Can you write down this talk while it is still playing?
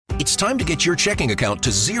It's time to get your checking account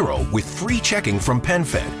to zero with free checking from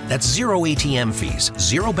PenFed. That's zero ATM fees,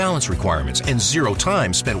 zero balance requirements, and zero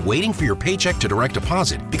time spent waiting for your paycheck to direct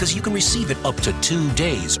deposit because you can receive it up to 2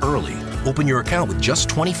 days early. Open your account with just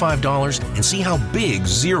 $25 and see how big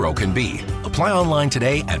zero can be. Apply online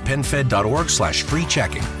today at PenFed.org/free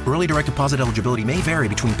checking. Early direct deposit eligibility may vary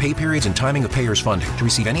between pay periods and timing of payers' funding. To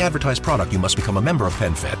receive any advertised product, you must become a member of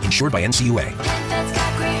PenFed, insured by NCUA. PenFed's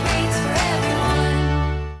got great rates for everyone.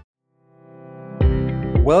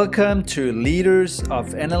 Welcome to Leaders of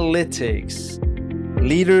Analytics.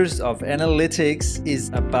 Leaders of Analytics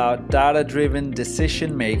is about data-driven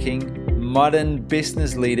decision-making, modern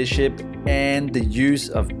business leadership, and the use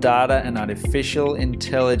of data and artificial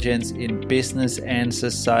intelligence in business and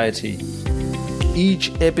society.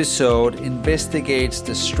 Each episode investigates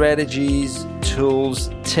the strategies,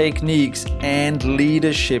 tools, techniques, and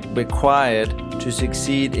leadership required to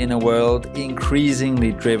succeed in a world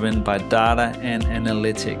increasingly driven by data and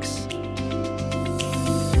analytics.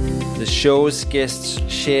 The show's guests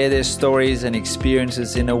share their stories and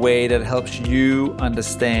experiences in a way that helps you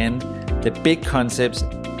understand the big concepts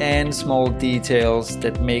and small details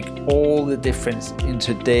that make all the difference in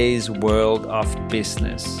today's world of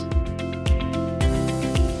business.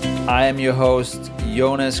 I am your host,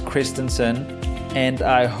 Jonas Christensen, and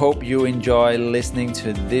I hope you enjoy listening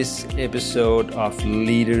to this episode of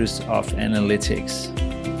Leaders of Analytics.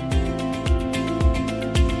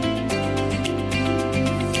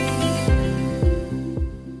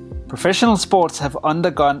 Professional sports have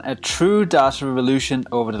undergone a true data revolution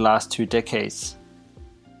over the last 2 decades.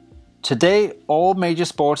 Today, all major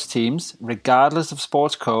sports teams, regardless of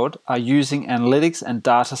sports code, are using analytics and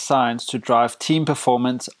data science to drive team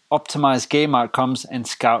performance, optimize game outcomes, and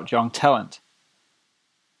scout young talent.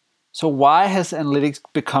 So why has analytics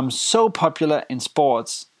become so popular in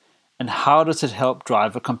sports, and how does it help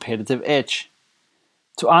drive a competitive edge?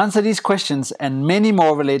 To answer these questions and many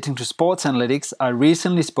more relating to sports analytics, I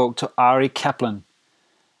recently spoke to Ari Kaplan.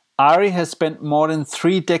 Ari has spent more than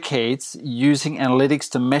 3 decades using analytics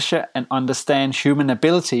to measure and understand human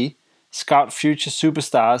ability, scout future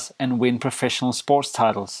superstars, and win professional sports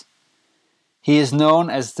titles. He is known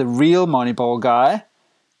as the Real Moneyball Guy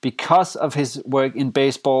because of his work in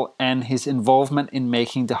baseball and his involvement in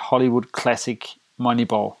making the Hollywood classic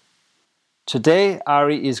Moneyball. Today,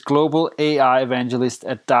 Ari is Global AI Evangelist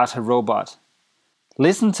at DataRobot.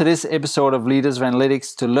 Listen to this episode of Leaders of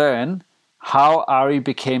Analytics to learn how Ari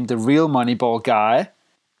became the Real Moneyball Guy,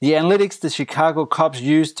 the analytics the Chicago Cubs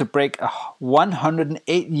used to break a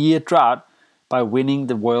 108-year drought by winning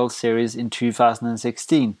the World Series in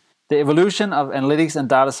 2016, the evolution of analytics and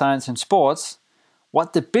data science in sports,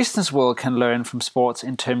 what the business world can learn from sports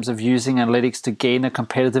in terms of using analytics to gain a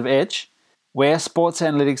competitive edge, where sports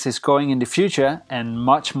analytics is going in the future, and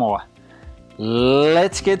much more.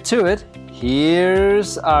 Let's get to it.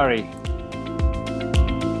 Here's Ari.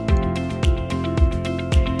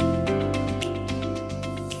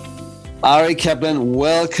 Ari Kaplan,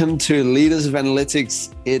 welcome to Leaders of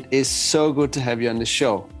Analytics. It is so good to have you on the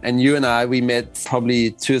show. And you and I, we met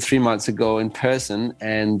probably 2 or 3 months ago in person.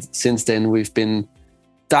 And since then, we've been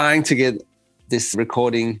dying to get this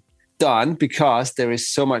recording done because there is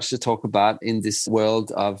so much to talk about in this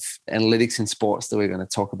world of analytics in sports that we're going to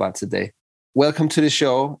talk about today. Welcome to the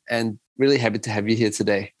show and really happy to have you here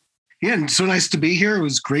today. Yeah, and so nice to be here. It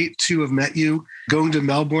was great to have met you. Going to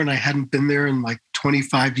Melbourne, I hadn't been there in like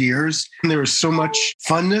 25 years. And there was so much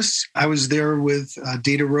funness. I was there with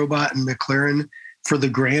DataRobot and McLaren for the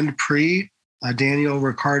Grand Prix. Daniel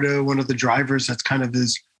Ricciardo, one of the drivers, that's kind of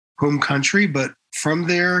his home country. But from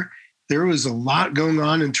there was a lot going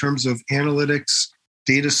on in terms of analytics,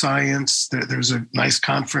 data science. There's a nice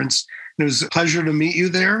conference. It was a pleasure to meet you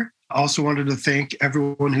there. I also wanted to thank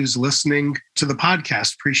everyone who's listening to the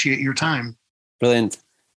podcast. Appreciate your time. Brilliant.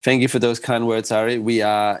 Thank you for those kind words, Ari. We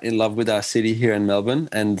are in love with our city here in Melbourne,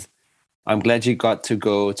 and I'm glad you got to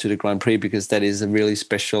go to the Grand Prix because that is a really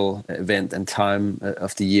special event and time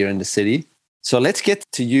of the year in the city. So let's get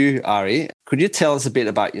to you, Ari. Could you tell us a bit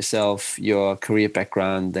about yourself, your career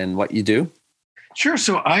background, and what you do? Sure.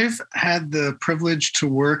 So I've had the privilege to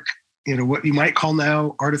work in what you might call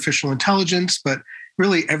now artificial intelligence, but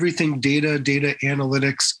really everything data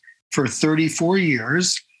analytics for 34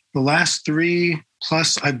 years. The last 3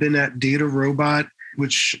 plus I've been at DataRobot,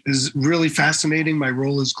 which is really fascinating. My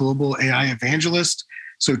role is Global AI Evangelist.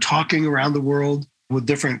 So talking around the world with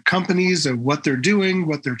different companies of what they're doing,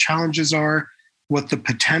 what their challenges are, what the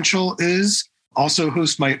potential is. Also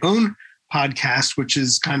host my own podcast, which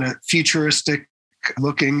is kind of futuristic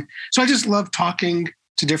looking. So I just love talking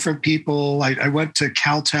to different people. I went to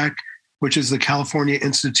Caltech which is the California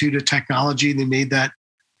Institute of Technology. They made that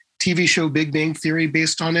TV show Big Bang Theory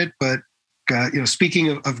based on it. But, speaking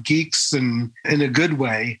of geeks and in a good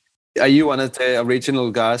way. Are you one of the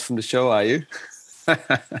original guys from the show, are you?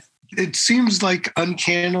 It seems like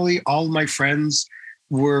uncannily all my friends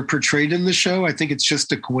were portrayed in the show. I think it's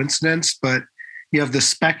just a coincidence, but you have the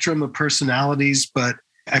spectrum of personalities, but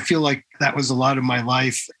I feel like that was a lot of my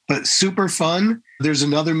life, but super fun. There's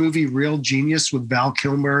another movie, Real Genius, with Val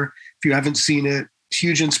Kilmer. If you haven't seen it,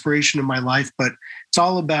 huge inspiration in my life, but it's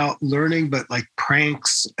all about learning, but like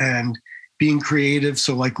pranks and being creative.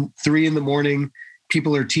 So like 3 a.m,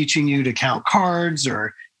 people are teaching you to count cards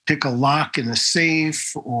or pick a lock in a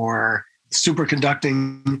safe or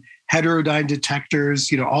superconducting heterodyne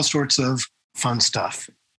detectors, all sorts of fun stuff.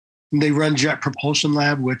 And they run Jet Propulsion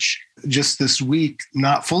Lab, which just this week,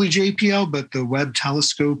 not fully JPL, but the Webb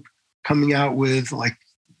telescope coming out with like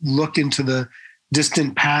look into the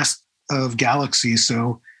distant past of galaxies.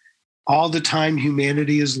 So all the time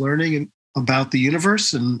humanity is learning about the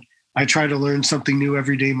universe, and I try to learn something new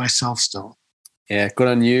every day myself still. Yeah, good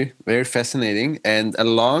on you. Very fascinating. And a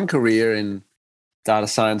long career in data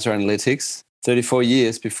science or analytics, 34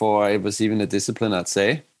 years before it was even a discipline, I'd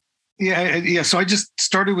say. Yeah. So I just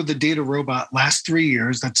started with the DataRobot last 3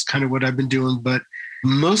 years. That's kind of what I've been doing. But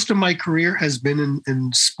most of my career has been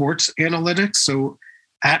in sports analytics. So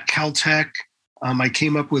at Caltech, I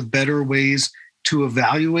came up with better ways to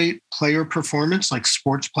evaluate player performance, like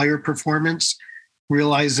sports player performance,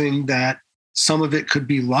 realizing that some of it could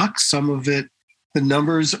be luck, some of it, the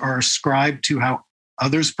numbers are ascribed to how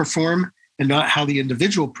others perform and not how the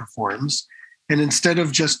individual performs. And instead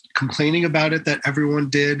of just complaining about it that everyone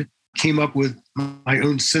did, came up with my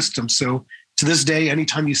own system. So to this day,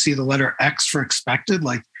 anytime you see the letter X for expected,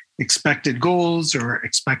 like expected goals or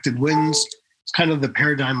expected wins, it's kind of the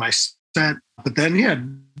paradigm I set. But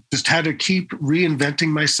then, just had to keep reinventing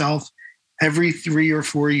myself every 3 or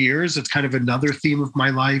 4 years. It's kind of another theme of my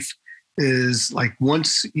life is like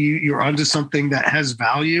once you're onto something that has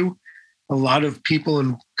value, a lot of people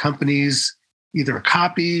and companies either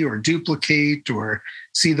copy or duplicate or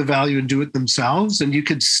see the value and do it themselves. And you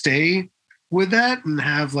could stay with that and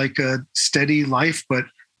have like a steady life. But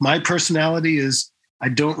my personality is I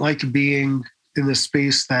don't like being in the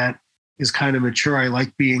space that is kind of mature. I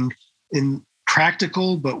like being in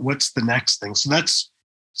practical, but what's the next thing? So that's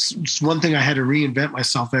one thing I had to reinvent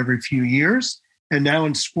myself every few years. And now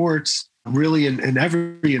in sports, really in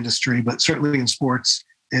every industry, but certainly in sports,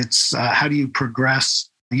 it's how do you progress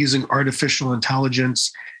using artificial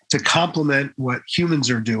intelligence to complement what humans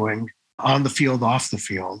are doing on the field, off the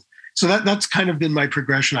field. So that's kind of been my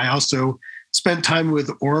progression. I also spent time with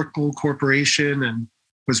Oracle Corporation and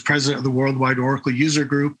was president of the Worldwide Oracle User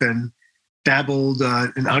Group and dabbled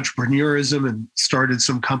in entrepreneurism and started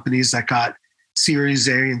some companies that got Series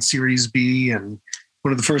A and Series B and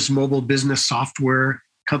one of the first mobile business software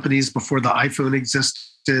companies before the iPhone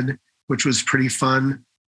existed, which was pretty fun.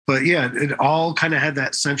 But yeah, it all kind of had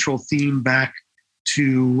that central theme back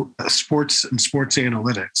to sports and sports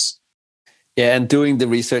analytics. Yeah, and doing the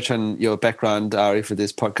research on your background, Ari, for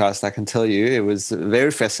this podcast, I can tell you it was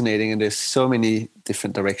very fascinating. And there's so many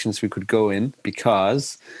different directions we could go in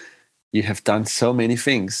because you have done so many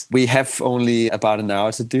things. We have only about an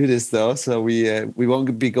hour to do this, though, so we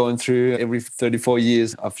won't be going through every 34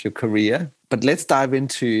 years of your career. But let's dive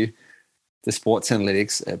into the sports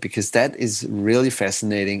analytics because that is really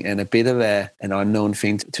fascinating and a bit of an unknown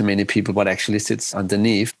thing to many people, what actually sits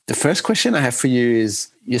underneath. The first question I have for you is,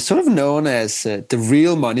 you're sort of known as the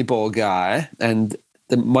Real Moneyball Guy, and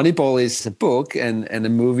the Moneyball is a book and a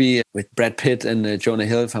movie with Brad Pitt and Jonah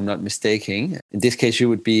Hill, if I'm not mistaken. In this case, you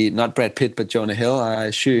would be not Brad Pitt, but Jonah Hill, I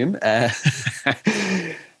assume,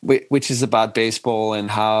 which is about baseball and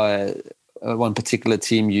how one particular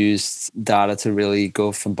team used data to really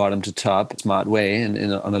go from bottom to top, smart way,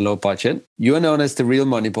 and on a low budget. You are known as the Real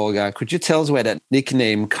Moneyball Guy. Could you tell us where that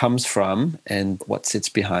nickname comes from and what sits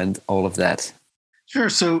behind all of that? Sure.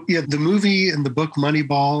 So yeah, the movie and the book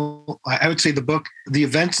Moneyball, I would say the book, the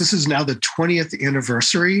events, this is now the 20th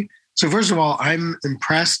anniversary. So first of all, I'm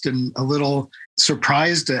impressed and a little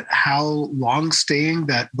surprised at how long-staying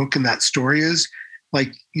that book and that story is.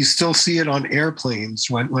 Like you still see it on airplanes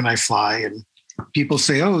when I fly, and people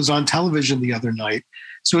say, oh, it was on television the other night.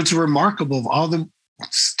 So it's remarkable of all the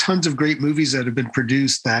tons of great movies that have been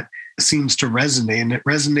produced that seems to resonate. And it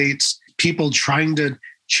resonates people trying to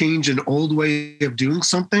change an old way of doing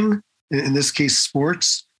something, in this case,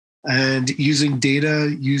 sports, and using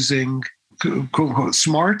data, using quote unquote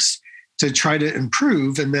smarts to try to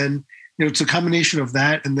improve. And then, it's a combination of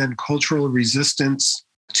that and then cultural resistance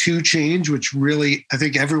to change, which really, I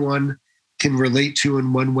think everyone can relate to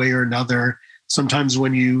in one way or another. Sometimes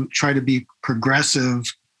when you try to be progressive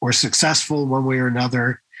or successful one way or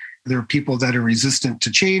another, there are people that are resistant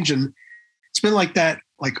to change. And it's been like that,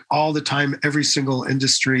 like all the time, every single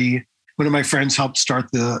industry. One of my friends helped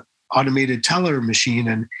start the automated teller machine,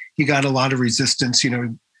 and he got a lot of resistance.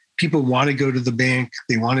 People want to go to the bank.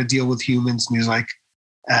 They want to deal with humans. And he's like,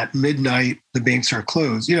 at midnight, the banks are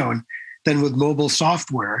closed, and then with mobile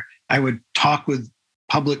software, I would talk with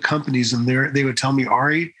public companies and they would tell me,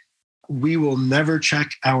 Ari, we will never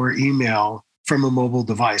check our email from a mobile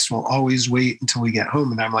device. We'll always wait until we get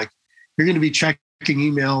home. And I'm like, you're going to be checking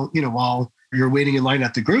email, while you're waiting in line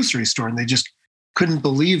at the grocery store. And they just couldn't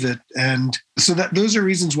believe it. And so those are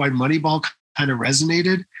reasons why Moneyball kind of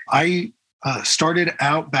resonated. I started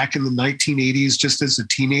out back in the 1980s, just as a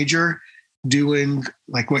teenager, doing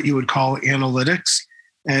like what you would call analytics.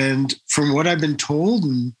 And from what I've been told,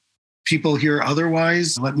 and people hear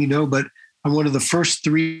otherwise, let me know, but I'm one of the first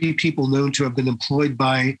 3 people known to have been employed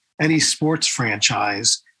by any sports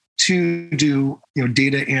franchise to do,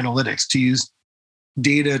 data analytics, to use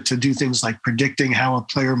data to do things like predicting how a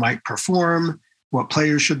player might perform, what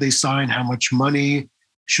players should they sign, how much money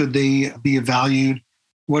should they be valued,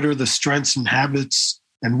 what are the strengths and habits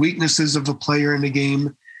and weaknesses of a player in a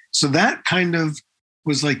game. So that kind of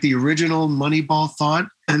was like the original Moneyball thought.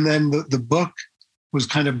 And then the book was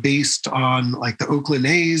kind of based on like the Oakland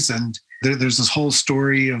A's. And there's this whole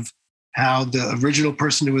story of how the original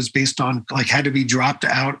person it was based on like had to be dropped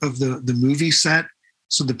out of the movie set.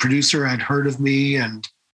 So the producer had heard of me and,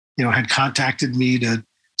 had contacted me to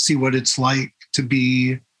see what it's like to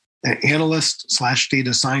be an analyst /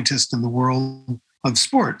 data scientist in the world of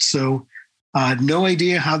sports. So no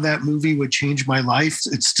idea how that movie would change my life.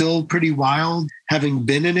 It's still pretty wild having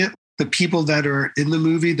been in it. The people that are in the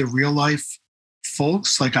movie, the real life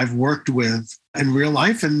folks, like I've worked with in real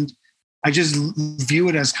life, and I just view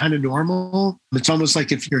it as kind of normal. It's almost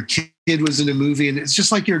like if your kid was in a movie and it's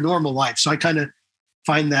just like your normal life. So I kind of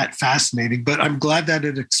find that fascinating, but I'm glad that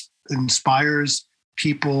it inspires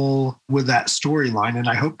people with that storyline. And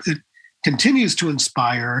I hope it continues to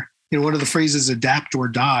inspire. One of the phrases, adapt or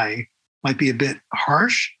die, might be a bit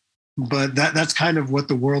harsh, but that's kind of what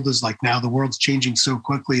the world is like now. The world's changing so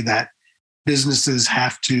quickly that businesses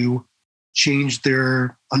have to change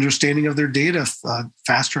their understanding of their data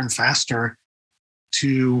faster and faster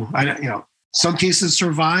to, some cases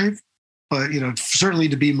survive, but, certainly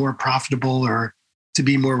to be more profitable or to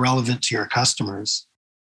be more relevant to your customers.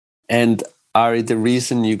 And Ari, the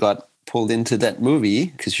reason you got pulled into that movie,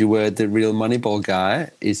 because you were the real Moneyball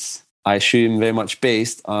guy, is, I assume, very much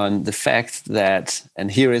based on the fact that, and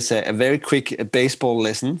here is a very quick baseball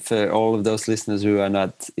lesson for all of those listeners who are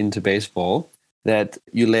not into baseball, that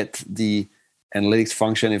you let the analytics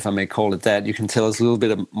function, if I may call it that, you can tell us a little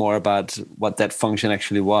bit more about what that function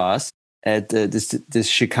actually was at the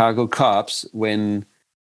Chicago Cubs when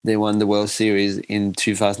they won the World Series in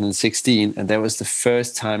 2016. And that was the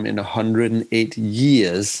first time in 108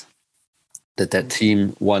 years that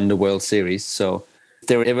team won the World Series. So if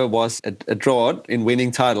there ever was a drought in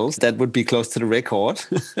winning titles, that would be close to the record.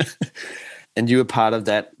 And you were part of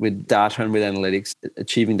that with data and with analytics,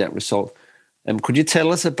 achieving that result. Could you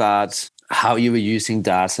tell us about how you were using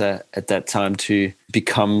data at that time to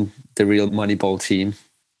become the real Moneyball team?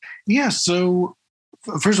 Yeah, so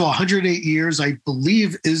first of all, 108 years, I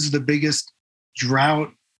believe, is the biggest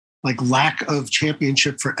drought, like lack of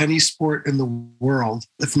championship for any sport in the world.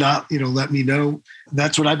 If not, let me know.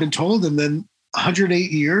 That's what I've been told. And then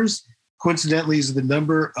 108 years, coincidentally, is the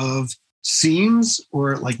number of seams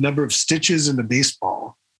or like number of stitches in the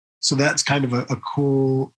baseball. So that's kind of a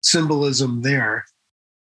cool symbolism there.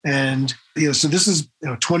 And, so this is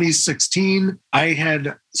 2016. I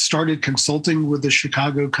had started consulting with the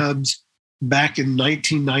Chicago Cubs back in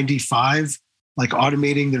 1995, like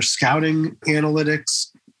automating their scouting analytics,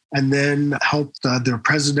 and then helped their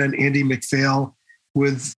president, Andy McPhail,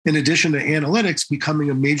 with, in addition to analytics,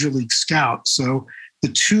 becoming a major league scout. So the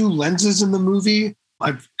two lenses in the movie,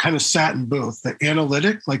 I've kind of sat in both. The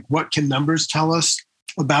analytic, like what can numbers tell us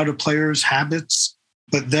about a player's habits,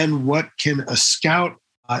 but then what can a scout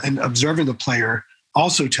and observing a player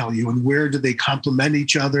also tell you, and where do they complement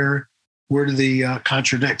each other? Where do they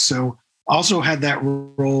contradict? So also had that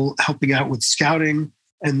role helping out with scouting.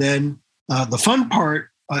 And then the fun part,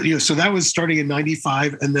 so that was starting in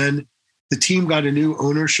 95. And then the team got a new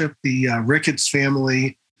ownership, the Ricketts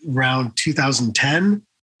family, around 2010.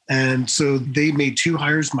 And so they made 2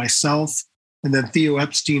 hires, myself and then Theo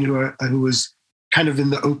Epstein, who was kind of in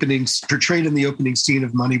the portrayed in the opening scene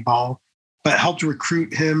of Moneyball. but helped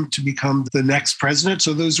recruit him to become the next president.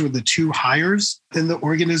 So those were the two hires in the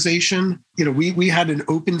organization. We had an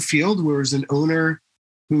open field where there was an owner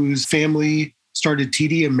whose family started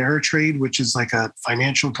TD Ameritrade, which is like a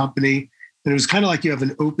financial company. And it was kind of like you have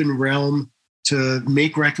an open realm to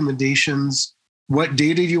make recommendations. What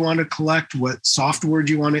data do you want to collect? What software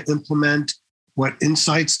do you want to implement? What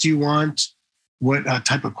insights do you want? What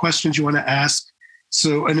type of questions you want to ask?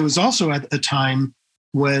 So, and it was also at a time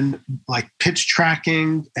when like pitch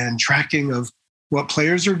tracking and tracking of what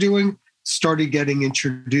players are doing started getting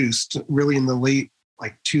introduced really in the late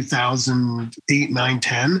like 2008, 9,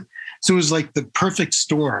 10. So it was like the perfect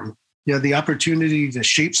storm. You had the opportunity to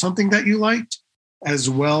shape something that you liked, as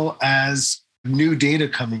well as new data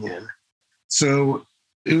coming in. So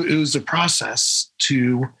it was a process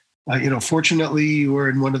to, fortunately, you were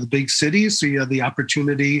in one of the big cities, so you had the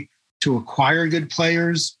opportunity to acquire good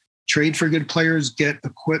players, trade for good players, get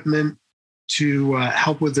equipment to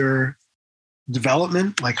help with their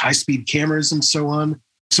development, like high-speed cameras and so on.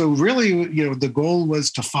 So really, the goal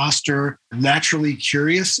was to foster a naturally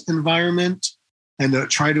curious environment and to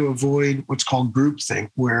try to avoid what's called groupthink,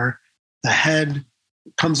 where the head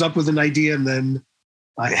comes up with an idea and then,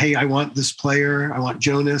 hey, I want this player, I want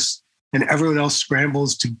Jonas, and everyone else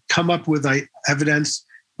scrambles to come up with evidence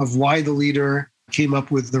of why the leader came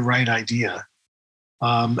up with the right idea.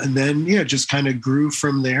 And then, just kind of grew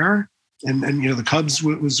from there. And the Cubs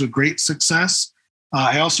was a great success.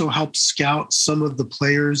 I also helped scout some of the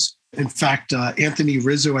players. In fact, Anthony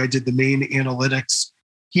Rizzo, I did the main analytics.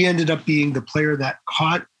 He ended up being the player that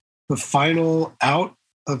caught the final out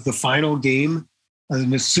of the final game.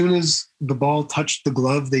 And as soon as the ball touched the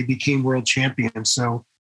glove, they became world champions. So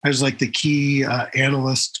I was like the key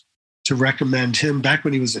analyst to recommend him. Back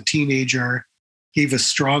when he was a teenager, gave a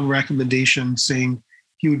strong recommendation saying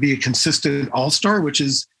he would be a consistent all-star, which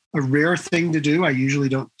is a rare thing to do. I usually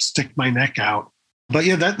don't stick my neck out. But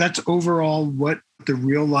that's overall what the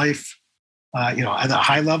real life, at a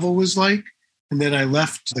high level was like. And then I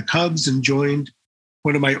left the Cubs and joined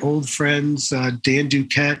one of my old friends, Dan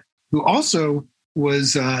Duquette, who also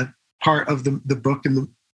was part of the book,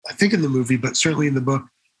 I think in the movie, but certainly in the book,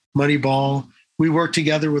 Moneyball. We worked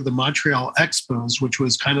together with the Montreal Expos, which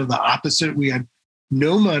was kind of the opposite. We had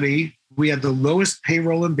no money. We had the lowest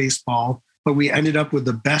payroll in baseball, but we ended up with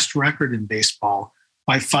the best record in baseball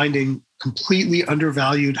by finding completely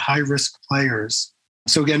undervalued, high-risk players.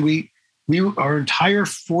 So again, our entire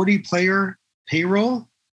 40-player payroll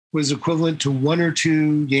was equivalent to one or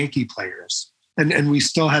two Yankee players. And we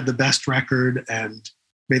still had the best record and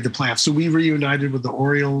made the playoffs. So we reunited with the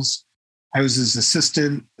Orioles. I was his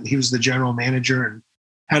assistant. He was the general manager and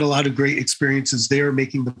had a lot of great experiences there,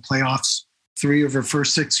 making the playoffs 3 of our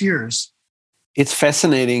first 6 years. It's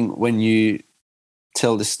fascinating when you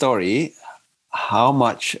tell the story how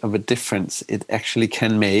much of a difference it actually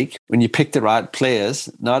can make when you pick the right players,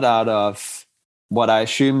 not out of what I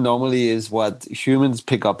assume normally is what humans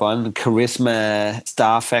pick up on, charisma,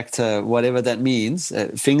 star factor, whatever that means,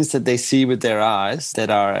 things that they see with their eyes that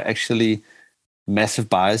are actually massive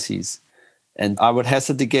biases. And I would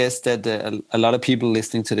hazard to guess that a lot of people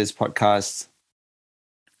listening to this podcast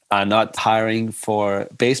are not hiring for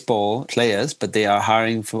baseball players, but they are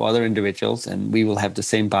hiring for other individuals, and we will have the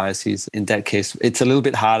same biases. In that case, it's a little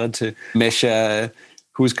bit harder to measure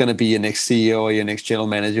who's going to be your next CEO or your next general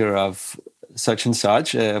manager of such and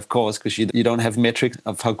such, of course, because you don't have metrics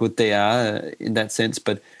of how good they are in that sense.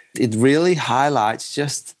 But it really highlights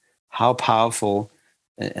just how powerful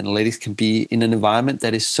analytics can be in an environment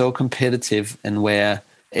that is so competitive and where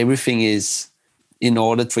everything is, in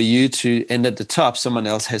order for you to end at the top, someone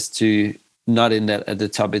else has to not end at the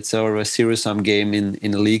top. It's sort of a zero-sum game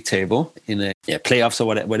in a league table, in a playoffs or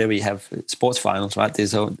whatever you have, sports finals, right?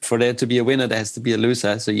 So for there to be a winner, there has to be a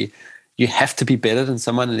loser. So you have to be better than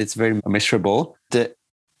someone, and it's very measurable.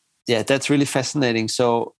 That's really fascinating.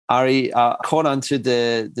 So Ari, caught on to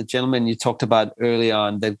the gentleman you talked about early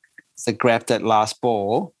on that grabbed that last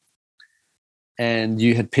ball, and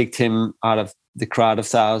you had picked him out of the crowd of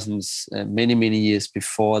thousands many, many years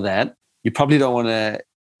before that. You probably don't want to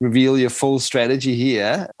reveal your full strategy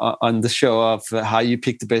here on the show of how you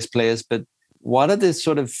pick the best players, but what are the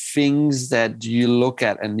sort of things that you look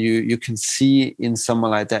at and you can see in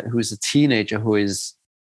someone like that who is a teenager, who is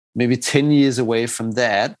maybe 10 years away from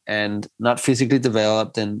that and not physically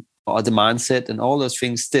developed, or the mindset and all those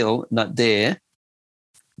things still not there,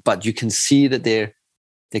 but you can see that they're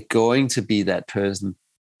going to be that person?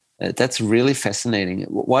 That's really fascinating.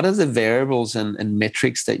 What are the variables and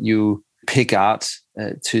metrics that you pick out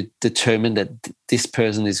to determine that this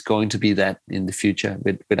person is going to be that in the future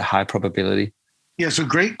with a high probability? Yeah, so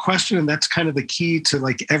great question. And that's kind of the key to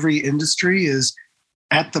like every industry is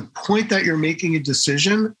at the point that you're making a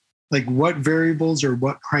decision, like what variables or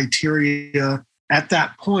what criteria at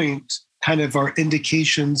that point kind of are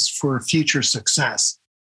indications for future success.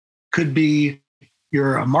 Could be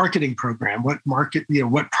your marketing program. What market,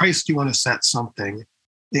 what price do you want to set something?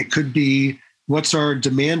 It could be what's our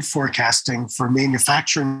demand forecasting for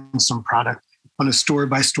manufacturing some product on a store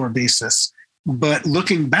by store basis. But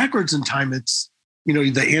looking backwards in time, it's,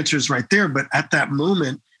 the answer is right there. But at that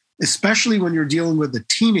moment, especially when you're dealing with a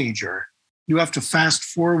teenager, you have to fast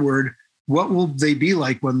forward. What will they be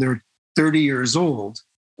like when they're 30 years old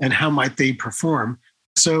and how might they perform?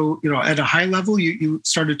 So, at a high level, you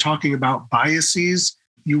started talking about biases.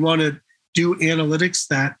 You want to do analytics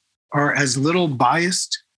that are as little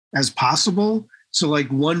biased as possible. So like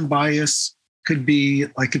one bias could be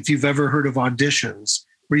like if you've ever heard of auditions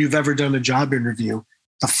or you've ever done a job interview,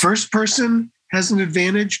 the first person has an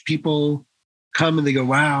advantage. People come and they go,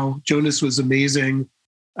 wow, Jonas was amazing.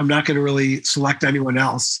 I'm not going to really select anyone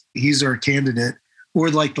else. He's our candidate. Or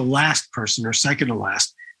like the last person or second to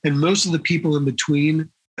last. And most of the people in between,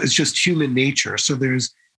 it's just human nature. So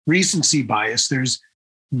there's recency bias. There's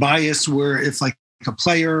bias where if like a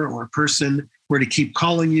player or a person were to keep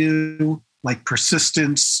calling you, like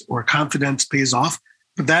persistence or confidence pays off,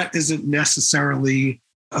 but that isn't necessarily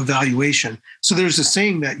evaluation. So there's a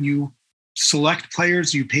saying that you select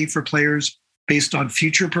players, you pay for players based on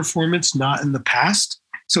future performance, not in the past.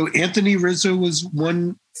 So Anthony Rizzo was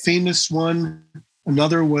one famous one.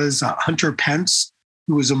 Another was Hunter Pence,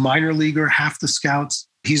 who was a minor leaguer, half the scouts.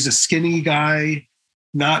 He's a skinny guy,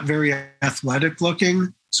 not very athletic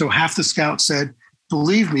looking. So half the scouts said,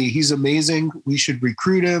 believe me, he's amazing. We should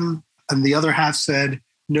recruit him. And the other half said,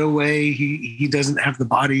 no way, he doesn't have the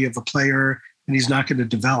body of a player and he's not going to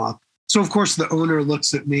develop. So of course the owner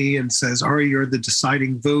looks at me and says, Ari, you're the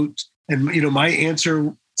deciding vote. And my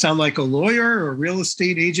answer sound like a lawyer or a real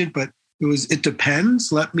estate agent, but it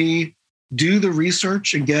depends. Let me do the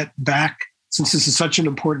research and get back, since this is such an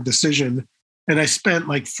important decision. And I spent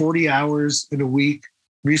like 40 hours in a week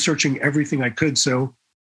researching everything I could. So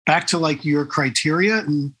back to like your criteria,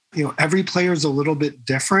 and every player is a little bit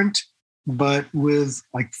different, but with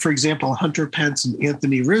like, for example, Hunter Pence and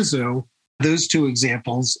Anthony Rizzo, those two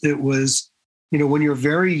examples, it was, when you're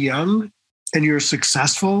very young and you're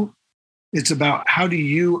successful, it's about how do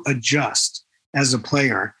you adjust as a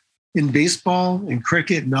player. In baseball, in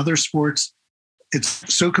cricket, and other sports,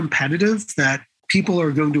 it's so competitive that people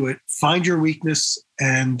are going to find your weakness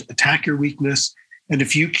and attack your weakness. And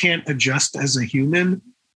if you can't adjust as a human,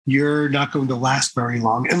 you're not going to last very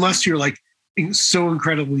long, unless you're like so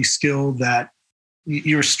incredibly skilled that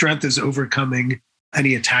your strength is overcoming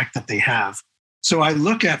any attack that they have. So I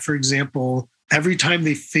look at, for example, every time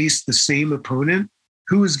they face the same opponent,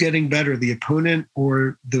 who is getting better, the opponent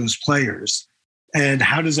or those players? And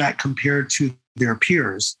how does that compare to their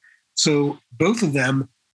peers? So both of them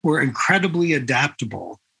were incredibly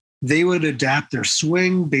adaptable. They would adapt their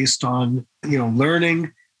swing based on,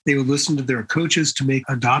 learning. They would listen to their coaches to make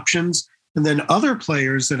adoptions. And then other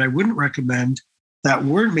players that I wouldn't recommend that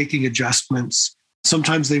weren't making adjustments,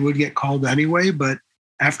 sometimes they would get called anyway, but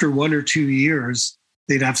after 1 or 2 years,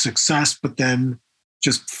 they'd have success, but then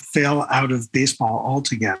just fail out of baseball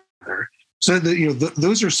altogether. So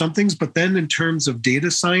those are some things. But then in terms of data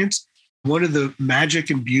science, one of the magic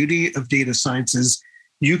and beauty of data science is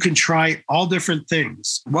you can try all different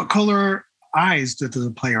things. What color eyes does the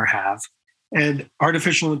player have? And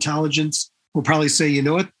artificial intelligence will probably say, you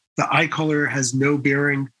know what? The eye color has no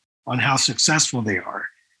bearing on how successful they are.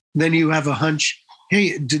 Then you have a hunch,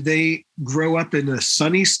 hey, did they grow up in a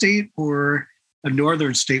sunny state or a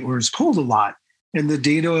northern state where it's cold a lot? And the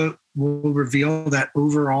data will reveal that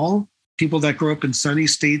overall, people that grow up in sunny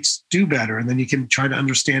states do better. And then you can try to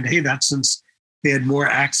understand, hey, that's since they had more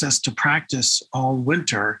access to practice all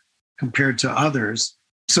winter compared to others.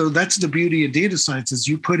 So that's the beauty of data science is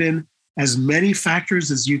you put in as many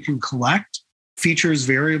factors as you can collect, features,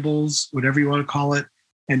 variables, whatever you want to call it,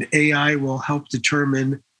 and AI will help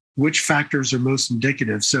determine which factors are most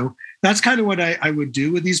indicative. So that's kind of what I would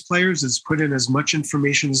do with these players is put in as much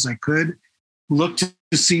information as I could, look to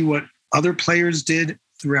see what other players did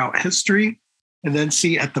throughout history, and then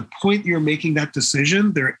see at the point you're making that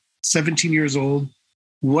decision, they're 17 years old,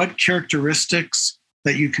 what characteristics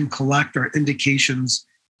that you can collect are indications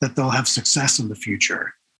that they'll have success in the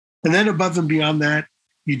future. And then above and beyond that,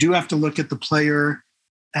 you do have to look at the player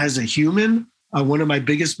as a human. One of my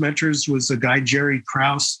biggest mentors was a guy, Jerry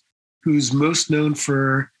Krause, who's most known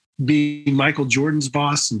for being Michael Jordan's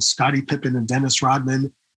boss and Scottie Pippen and Dennis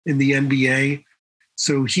Rodman in the NBA.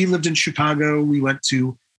 So he lived in Chicago. We went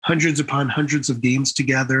to hundreds upon hundreds of games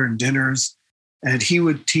together and dinners. And he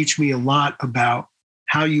would teach me a lot about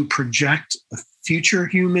how you project a future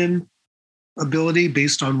human ability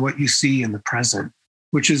based on what you see in the present,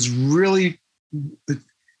 which is really,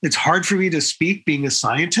 it's hard for me to speak being a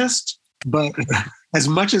scientist, but as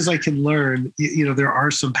much as I can learn, there are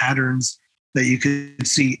some patterns that you could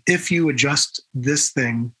see. If you adjust this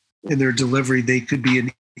thing in their delivery, they could be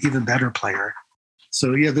an even better player.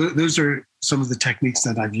 So yeah, those are some of the techniques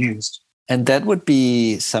that I've used. And that would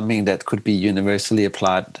be something that could be universally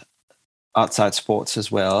applied outside sports as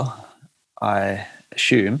well, I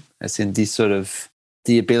assume, as in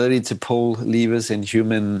the ability to pull levers in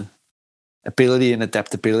human ability and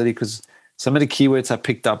adaptability. Because some of the keywords I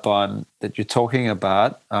picked up on that you're talking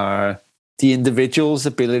about are the individual's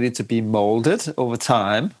ability to be molded over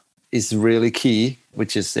time is really key,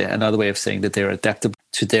 which is another way of saying that they're adaptable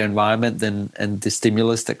to their environment and the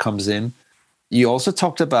stimulus that comes in. You also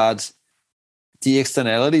talked about the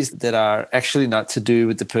externalities that are actually not to do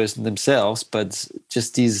with the person themselves, but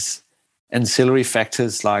just these ancillary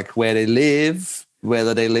factors like where they live,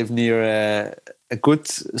 whether they live near a good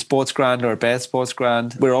sports ground or a bad sports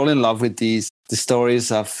ground. We're all in love with the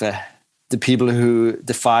stories of the people who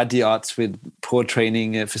defied the odds with poor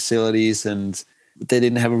training facilities, and they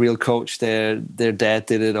didn't have a real coach. Their dad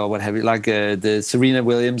did it or what have you. Like the Serena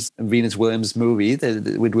Williams and Venus Williams movie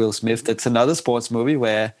with Will Smith. That's another sports movie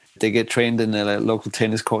where they get trained in a local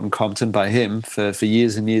tennis court in Compton by him for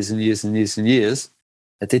years and years and years and years and years.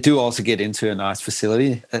 They do also get into a nice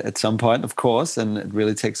facility at some point, of course, and it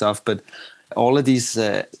really takes off. But all of these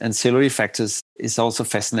ancillary factors is also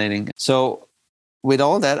fascinating. So with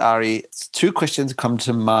all that, Ari, two questions come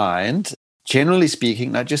to mind. Generally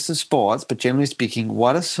speaking, not just in sports, but generally speaking,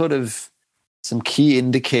 what are sort of some key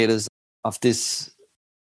indicators of this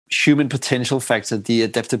human potential factor, the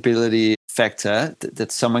adaptability factor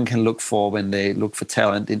that someone can look for when they look for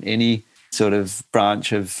talent in any sort of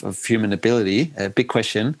branch of human ability? A big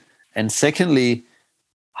question. And secondly,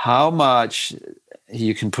 how much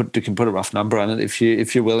you can put a rough number on it if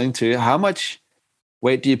you're willing to. How much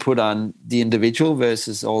weight do you put on the individual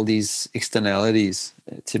versus all these externalities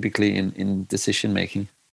typically in decision making?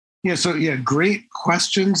 Yeah, so great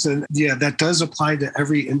questions. And that does apply to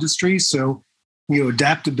every industry. So,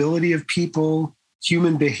 adaptability of people,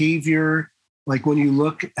 human behavior, like when you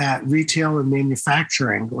look at retail and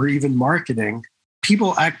manufacturing or even marketing,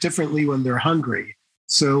 people act differently when they're hungry.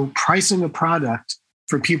 So pricing a product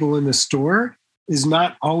for people in the store is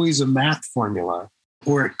not always a math formula,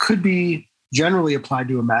 or it could be generally applied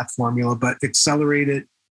to a math formula, but accelerated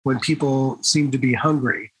when people seem to be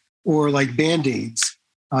hungry. Or like Band-Aids.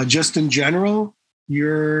 Just in general,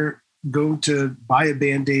 you're going to buy a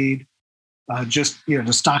Band-Aid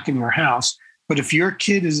to stock in your house. But if your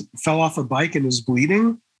kid fell off a bike and is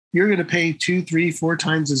bleeding, you're going to pay 2, 3, 4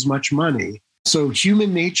 times as much money. So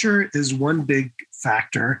human nature is one big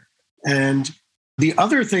factor. And the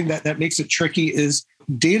other thing that makes it tricky is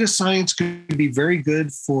data science could be very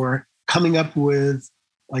good for coming up with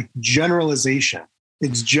like generalization.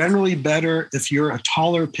 It's generally better if you're a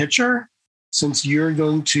taller pitcher, since you're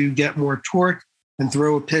going to get more torque and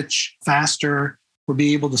throw a pitch faster or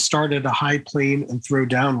be able to start at a high plane and throw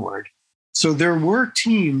downward. So there were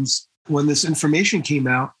teams when this information came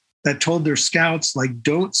out that told their scouts, like,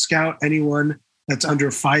 don't scout anyone that's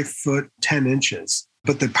under 5'10".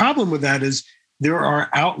 But the problem with that is there are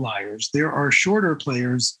outliers. There are shorter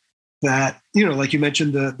players that, like you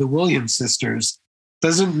mentioned, the Williams sisters.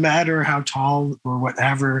 Doesn't matter how tall or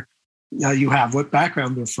whatever you have, what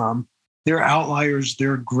background they're from. They're outliers.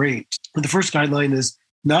 They're great. But the first guideline is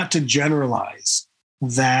not to generalize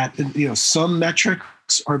that, some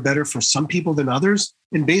metrics are better for some people than others.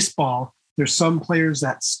 In baseball, there's some players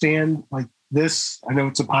that stand like this. I know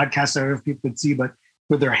it's a podcast, I don't know if people could see, but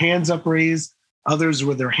with their hands upraised, others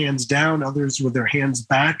with their hands down, others with their hands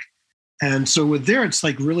back. And so with there, it's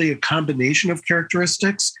like really a combination of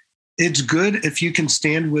characteristics. It's good if you can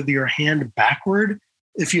stand with your hand backward,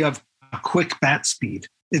 if you have a quick bat speed.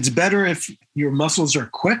 It's better if your muscles are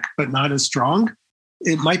quick, but not as strong.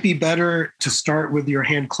 It might be better to start with your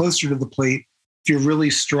hand closer to the plate if you're really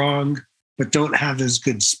strong, but don't have as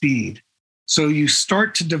good speed. So you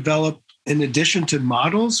start to develop, in addition to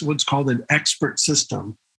models, what's called an expert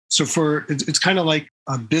system. So it's kind of like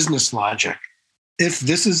a business logic. If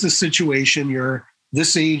this is the situation, you're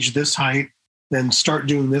this age, this height, then start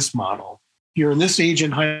doing this model. If you're in this age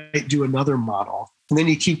and height, do another model. And then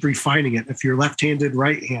you keep refining it. If you're left-handed,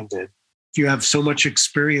 right-handed, if you have so much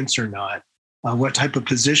experience or not, what type of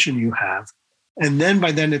position you have. And then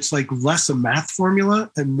by then it's like less a math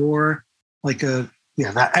formula and more like a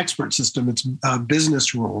that expert system. It's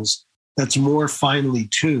business rules that's more finely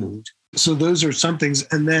tuned. So those are some things.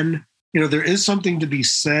 And then, there is something to be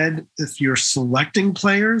said if you're selecting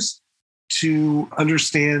players to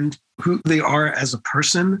understand who they are as a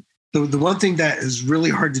person. The one thing that is really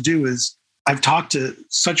hard to do is I've talked to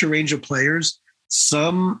such a range of players.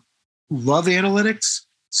 Some love analytics.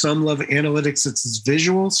 Some love analytics if it's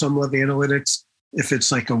visual. Some love analytics if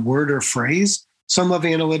it's like a word or phrase. Some love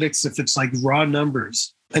analytics if it's like raw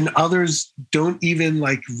numbers. And others don't even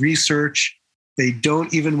like research. They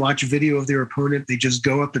don't even watch video of their opponent. They just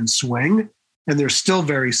go up and swing, and they're still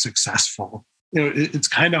very successful. It's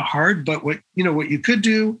kind of hard, but what you could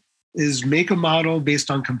do is make a model based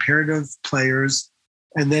on comparative players.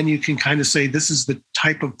 And then you can kind of say, this is the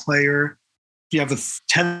type of player. If you have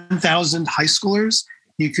 10,000 high schoolers,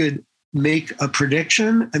 you could make a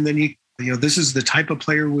prediction. And then this is the type of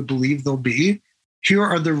player we believe they'll be. Here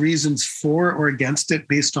are the reasons for or against it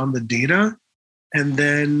based on the data. And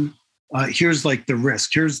then here's like the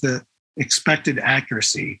risk. Here's the expected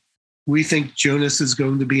accuracy. We think Jonas is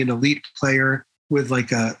going to be an elite player with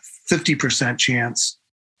like a 50% chance.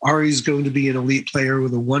 Ari's going to be an elite player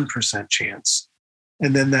with a 1% chance.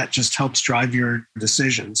 And then that just helps drive your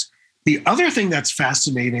decisions. The other thing that's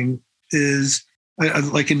fascinating is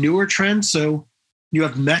like a newer trend. So you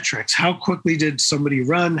have metrics. How quickly did somebody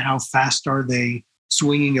run? How fast are they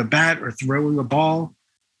swinging a bat or throwing a ball?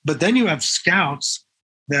 But then you have scouts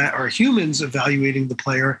that are humans evaluating the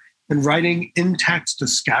player and writing in text a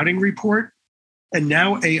scouting report. And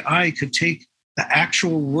now AI could take the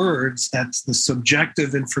actual words, that's the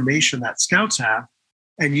subjective information that scouts have,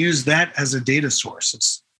 and use that as a data source.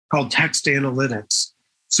 It's called text analytics.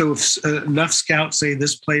 So if enough scouts say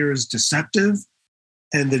this player is deceptive,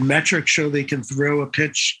 and the metrics show they can throw a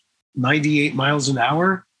pitch 98 miles an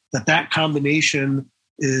hour, that combination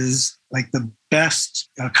is like the best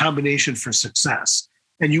combination for success.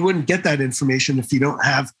 And you wouldn't get that information if you don't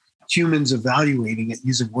have humans evaluating it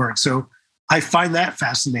using words. So I find that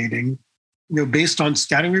fascinating, based on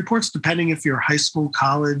scouting reports, depending if you're high school,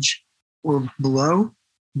 college, or below.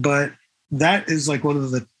 But that is like one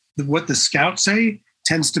of what the scouts say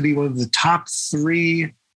tends to be one of the top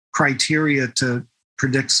 3 criteria to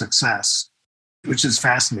predict success, which is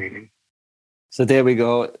fascinating. So there we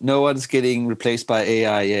go. No one's getting replaced by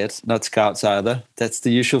AI yet, not scouts either. That's the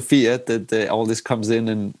usual fear that all this comes in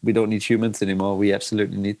and we don't need humans anymore. We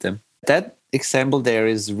absolutely need them. That example there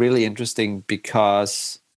is really interesting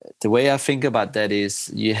because the way I think about that is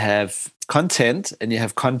you have content and you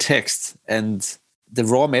have context, and the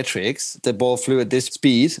raw metrics. The ball flew at this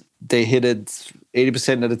speed. They hit it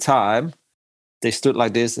 80% of the time. They stood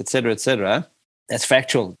like this, etc., etc. That's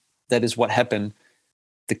factual. That is what happened.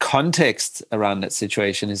 The context around that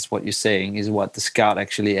situation is what you're saying, is what the scout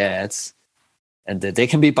actually adds. And they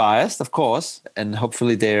can be biased, of course, and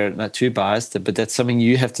hopefully they're not too biased, but that's something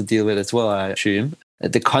you have to deal with as well, I assume.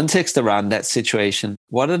 The context around that situation,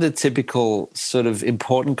 what are the typical sort of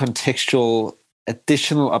important contextual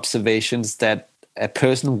additional observations that a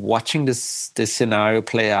person watching this scenario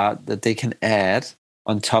play out that they can add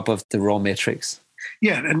on top of the raw metrics?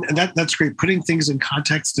 Yeah, and that's great. Putting things in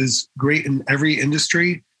context is great in every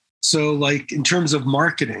industry. So like in terms of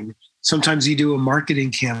marketing, sometimes you do a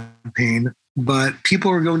marketing campaign, but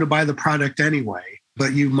people are going to buy the product anyway.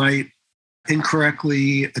 But you might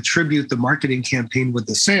incorrectly attribute the marketing campaign with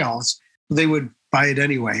the sales. They would buy it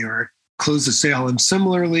anyway or close the sale. And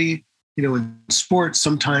similarly, in sports,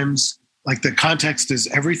 sometimes like the context is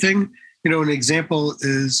everything. An example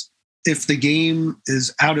is if the game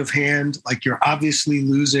is out of hand, like you're obviously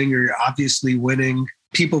losing or you're obviously winning,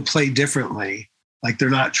 people play differently. Like they're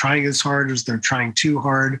not trying as hard as they're trying too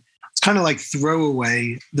hard. It's kind of like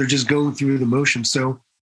throwaway. They're just going through the motion. So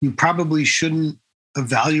you probably shouldn't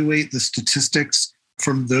evaluate the statistics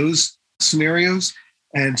from those scenarios.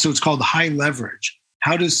 And so it's called high leverage.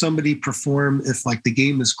 How does somebody perform if like the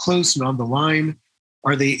game is close and on the line?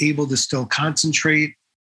 Are they able to still concentrate?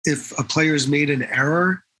 If a player's made an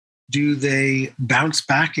error, do they bounce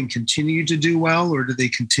back and continue to do well, or do they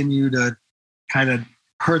continue to kind of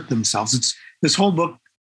hurt themselves? It's this whole book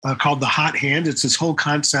called The Hot Hand. It's this whole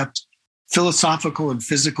concept, philosophical and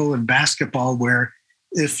physical in basketball, where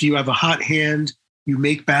if you have a hot hand, you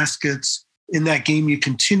make baskets. In that game, you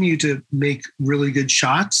continue to make really good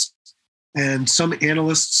shots. And some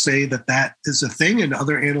analysts say that is a thing, and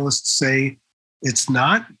other analysts say it's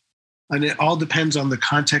not. And it all depends on the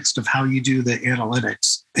context of how you do the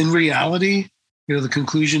analytics. In reality, the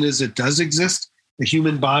conclusion is it does exist. The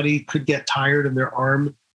human body could get tired and their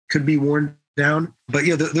arm could be worn down. But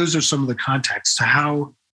those are some of the contexts.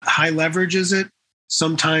 How high leverage is it?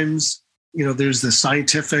 Sometimes there's the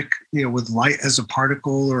scientific, with light as a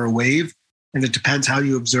particle or a wave, and it depends how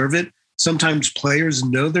you observe it. Sometimes players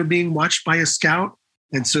know they're being watched by a scout,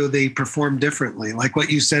 and so they perform differently. Like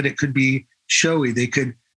what you said, it could be showy. They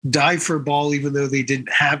could dive for a ball even though they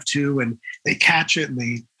didn't have to, and they catch it and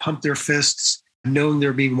they pump their fists knowing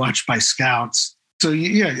they're being watched by scouts. So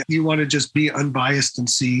you want to just be unbiased and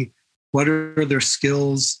see what are their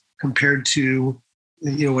skills compared to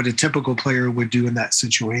what a typical player would do in that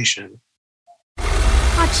situation.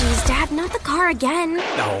 Oh, geez, Dad, not the car again.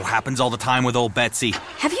 Oh, happens all the time with old Betsy.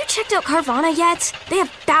 Have you checked out Carvana yet? They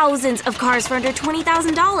have thousands of cars for under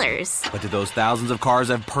 $20,000. But do those thousands of cars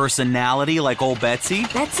have personality like old Betsy?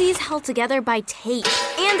 Betsy's held together by tape.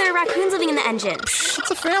 And there are raccoons living in the engine.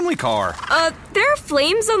 It's a family car. There are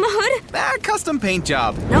flames on the hood? Custom paint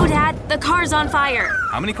job. No, Dad, the car's on fire.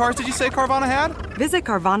 How many cars did you say Carvana had? Visit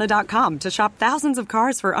Carvana.com to shop thousands of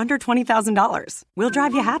cars for under $20,000. We'll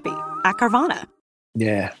drive you happy at Carvana.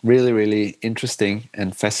 Yeah, really, really interesting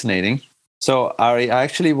and fascinating. So, Ari, I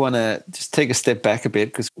actually want to just take a step back a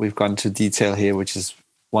bit because we've gone into detail here, which is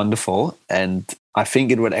wonderful. And I think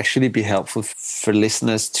it would actually be helpful for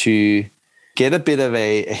listeners to get a bit of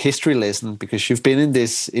a history lesson because you've been in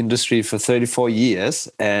this industry for 34 years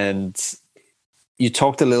and you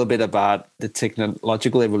talked a little bit about the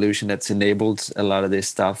technological evolution that's enabled a lot of this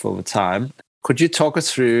stuff over time. Could you talk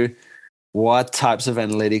us through what types of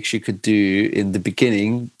analytics you could do in the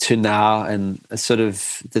beginning to now and sort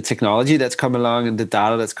of the technology that's come along and the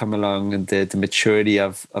data that's come along and the maturity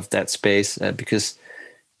of that space? Because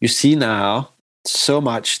you see now so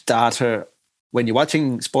much data. When you're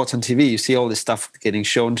watching sports on TV, you see all this stuff getting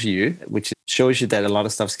shown to you, which shows you that a lot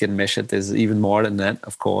of stuff's getting measured. There's even more than that,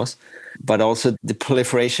 of course. But also the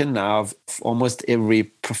proliferation now of almost every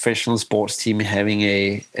professional sports team having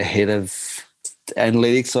a head of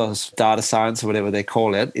analytics or data science or whatever they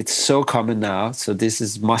call it. It's so common now. So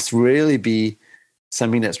this must really be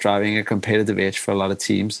something that's driving a competitive edge for a lot of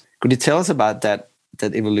teams. Could you tell us about that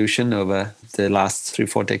evolution over the last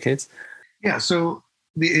 3-4 decades? Yeah, so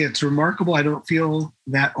it's remarkable. I don't feel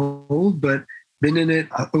that old, but been in it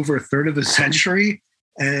over a third of a century.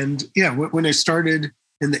 And when I started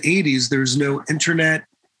in the 80s, there's no internet.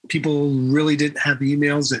 People really didn't have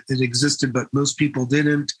emails. It existed, but most people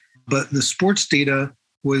didn't. But the sports data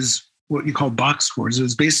was what you call box scores. It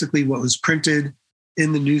was basically what was printed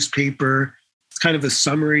in the newspaper. It's kind of a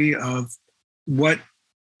summary of what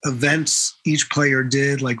events each player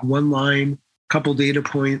did, like one line, couple data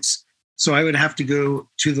points. So I would have to go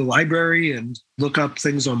to the library and look up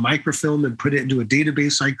things on microfilm and put it into a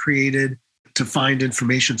database I created to find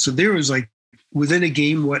information. So there was like within a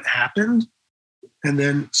game what happened. And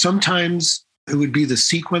then sometimes it would be the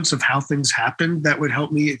sequence of how things happened that would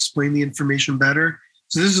help me explain the information better.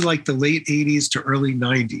 So this is like the late 80s to early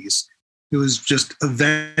 90s. It was just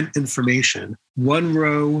event information, one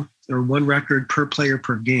row or one record per player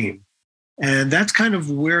per game. And that's kind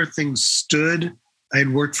of where things stood. I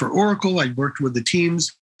had worked for Oracle. I'd worked with the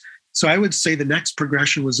teams. So I would say the next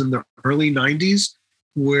progression was in the early 90s,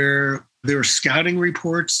 where there were scouting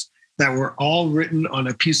reports that were all written on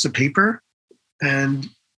a piece of paper. And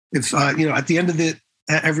if, at the end of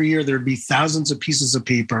every year, there'd be thousands of pieces of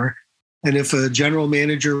paper. And if a general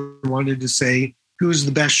manager wanted to say, who's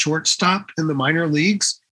the best shortstop in the minor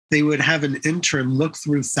leagues, they would have an intern look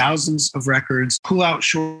through thousands of records, pull out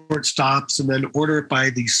shortstops, and then order it by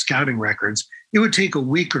these scouting records. It would take a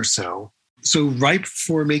week or so. So ripe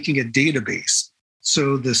for making a database.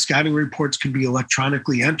 So the scouting reports could be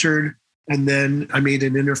electronically entered. And then I made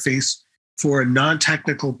an interface for a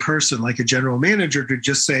non-technical person, like a general manager, to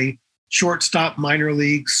just say, shortstop, minor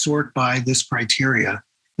league, sort by this criteria.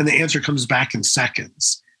 And the answer comes back in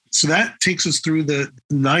seconds. So that takes us through the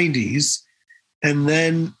 90s. And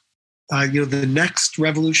then, the next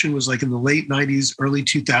revolution was like in the late 90s, early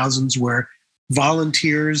 2000s, where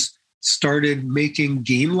volunteers started making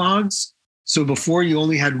game logs. So before you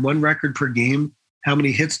only had one record per game, how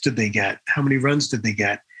many hits did they get? How many runs did they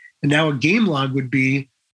get? And now a game log would be,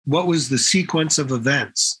 what was the sequence of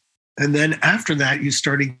events? And then after that, you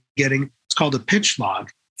started getting, it's called a pitch log.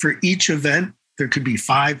 For each event, there could be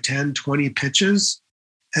 5, 10, 20 pitches.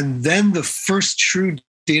 And then the first true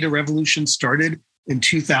data revolution started in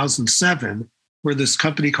 2007, where this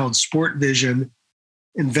company called Sport Vision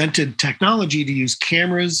invented technology to use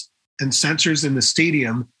cameras and sensors in the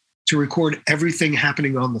stadium to record everything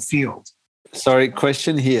happening on the field. Sorry,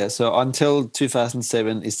 question here. So until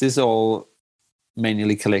 2007, is this all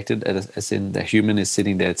manually collected, as in the human is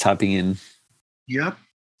sitting there typing in? Yep.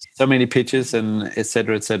 So many pitches and et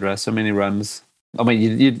cetera, so many runs. I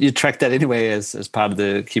mean, you track that anyway as part of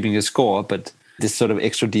the keeping a score, but this sort of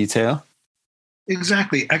extra detail.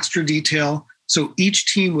 Exactly. Extra detail. So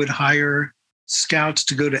each team would hire scouts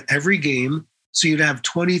to go to every game. So you'd have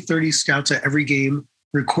 20, 30 scouts at every game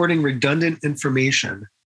recording redundant information.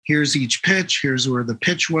 Here's each pitch. Here's where the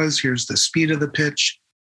pitch was. Here's the speed of the pitch.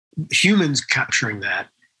 Humans capturing that.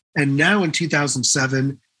 And now in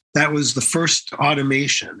 2007, that was the first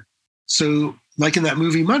automation. So like in that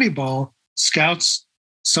movie Moneyball, scouts,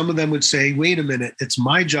 some of them would say, wait a minute, it's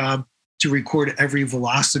my job to record every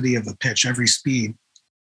velocity of a pitch, every speed.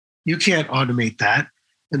 You can't automate that.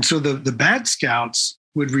 And so the bad scouts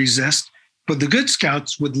would resist, but the good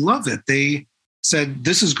scouts would love it. They said,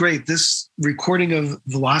 this is great. This recording of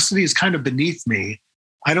velocity is kind of beneath me.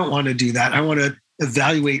 I don't want to do that. I want to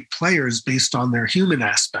evaluate players based on their human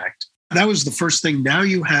aspect. That was the first thing. Now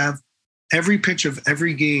you have every pitch of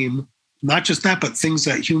every game, not just that, but things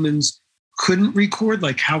that humans couldn't record,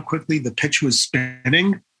 like how quickly the pitch was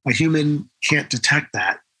spinning. A human can't detect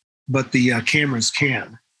that, but the cameras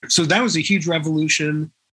can. So that was a huge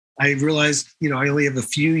revolution. I realized, I only have a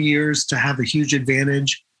few years to have a huge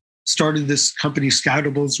advantage. Started this company,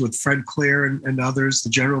 Scoutables, with Fred Clare and others, the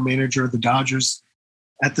general manager of the Dodgers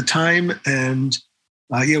at the time. And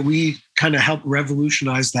we kind of helped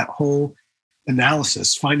revolutionize that whole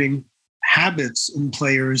analysis, finding habits in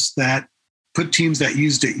players that put teams that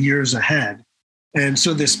used it years ahead. And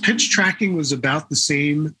so this pitch tracking was about the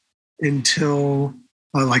same until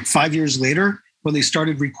like 5 years later, when they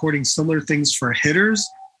started recording similar things for hitters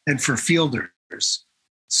and for fielders.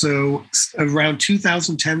 So around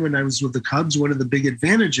 2010, when I was with the Cubs, one of the big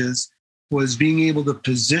advantages was being able to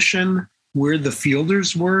position where the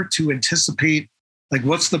fielders were to anticipate, like,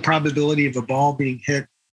 what's the probability of a ball being hit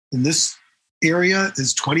in this area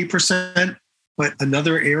is 20%, but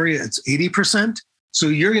another area it's 80%. So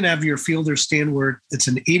you're going to have your fielder stand where it's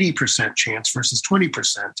an 80% chance versus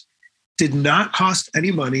 20%. Did not cost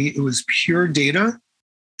any money. It was pure data.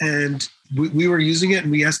 And we were using it,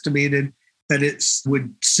 and we estimated that it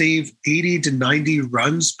would save 80 to 90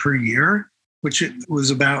 runs per year, which it was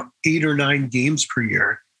about 8 or 9 games per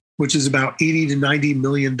year, which is about $80 to $90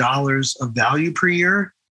 million of value per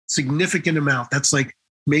year. Significant amount. That's like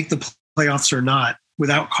make the playoffs or not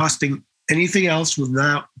without costing anything else,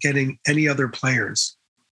 without getting any other players.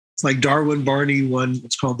 It's like Darwin Barney won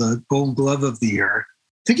what's called the Gold Glove of the Year.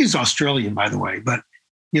 I think he's Australian, by the way, but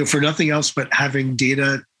for nothing else but having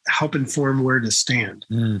data help inform where to stand.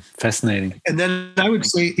 Fascinating. And then I would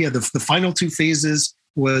say, the final 2 phases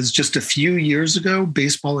was just a few years ago.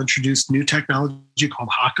 Baseball introduced new technology called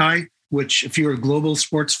Hawkeye, which, if you're a global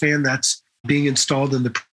sports fan, that's being installed in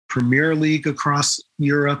the Premier League across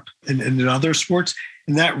Europe and in other sports.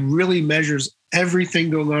 And that really measures everything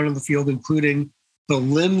going on in the field, including the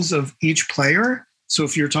limbs of each player. So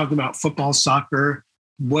if you're talking about football, soccer,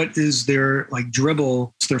 what is their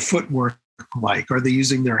dribble, their footwork like? Are they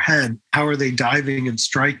using their head? How are they diving and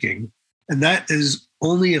striking? And that is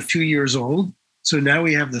only a few years old. So now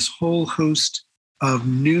we have this whole host of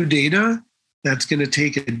new data that's going to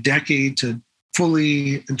take a decade to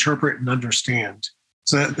fully interpret and understand.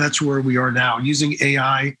 So that's where we are now, using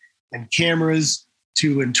AI and cameras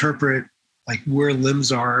to interpret where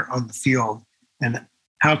limbs are on the field, and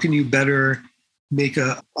how can you better make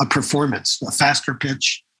a performance, a faster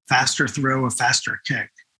pitch, faster throw, a faster kick.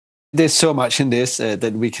 There's so much in this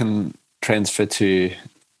that we can transfer to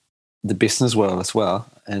the business world as well.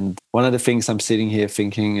 And one of the things I'm sitting here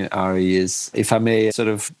thinking, Ari, is if I may sort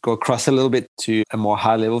of go across a little bit to a more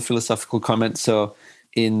high-level philosophical comment. So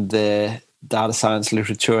in the data science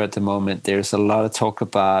literature at the moment, there's a lot of talk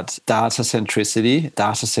about data centricity,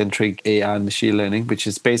 data-centric AI and machine learning, which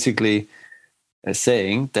is basically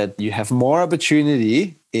saying that you have more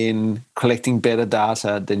opportunity in collecting better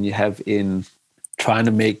data than you have in trying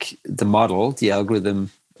to make the model, the algorithm,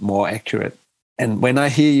 more accurate. And when I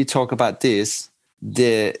hear you talk about this,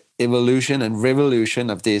 the evolution and revolution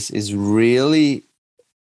of this is really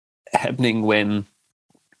happening when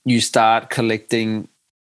you start collecting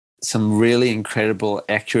some really incredible,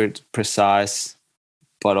 accurate, precise,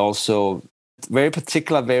 but also very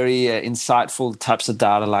particular, very insightful types of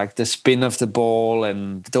data, like the spin of the ball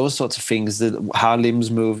and those sorts of things, how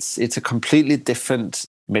limbs move. It's a completely different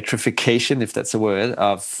metrification, if that's a word,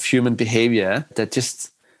 of human behavior that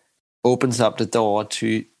just opens up the door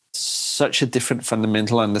to such a different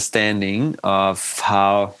fundamental understanding of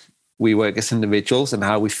how we work as individuals and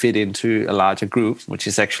how we fit into a larger group, which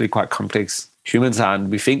is actually quite complex. Humans aren't,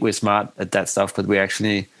 we think we're smart at that stuff, but we're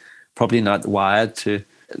actually probably not wired to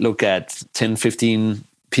look at 10, 15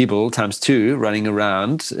 people times 2 running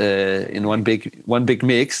around in one big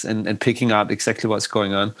mix and picking out exactly what's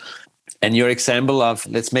going on. And your example of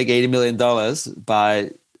let's make $80 million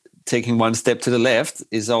by taking one step to the left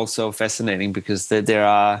is also fascinating because there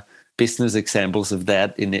are business examples of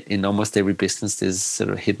that in almost every business. There's sort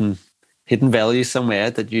of hidden value somewhere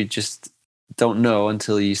that you just don't know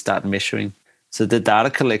until you start measuring. So the data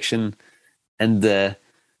collection and the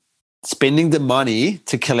spending the money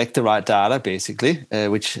to collect the right data, basically,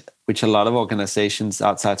 which a lot of organizations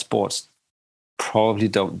outside sports probably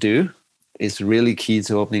don't do, is really key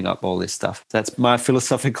to opening up all this stuff. That's my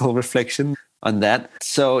philosophical reflection on that.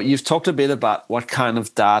 So you've talked a bit about what kind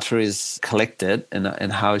of data is collected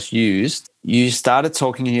and how it's used. You started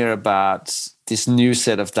talking here about this new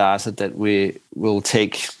set of data that we will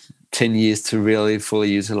take 10 years to really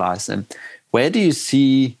fully utilize. And where do you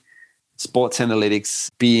see sports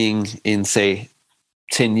analytics being in, say,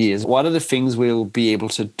 10 years? What are the things we'll be able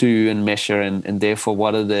to do and measure, and therefore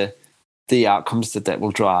what are the outcomes that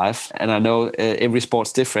will drive? And I know every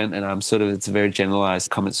sport's different, and it's a very generalized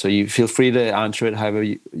comment, so you feel free to answer it however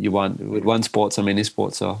you want, with one sports or many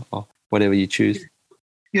sports or whatever you choose.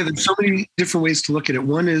 Yeah, there's so many different ways to look at it.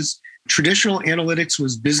 One is traditional analytics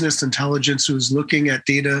was business intelligence. It was looking at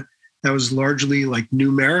data that was largely like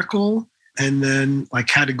numerical and then like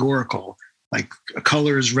categorical, like a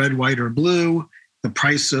color is red, white, or blue. The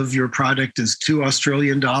price of your product is $2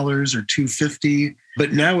 Australian or $2.50.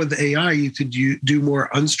 But now with AI, you could do more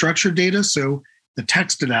unstructured data. So the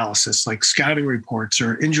text analysis, like scouting reports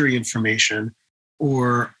or injury information,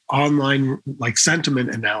 or online like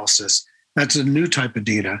sentiment analysis. That's a new type of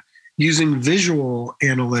data. Using visual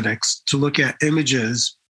analytics to look at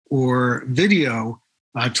images or video,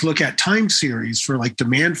 to look at time series for like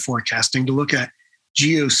demand forecasting, to look at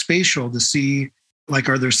geospatial to see, like,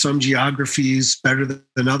 are there some geographies better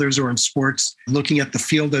than others, or in sports, looking at the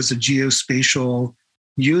field as a geospatial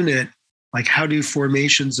unit, like how do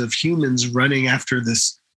formations of humans running after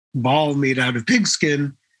this ball made out of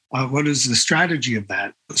pigskin, what is the strategy of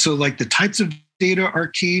that? So like the types of data are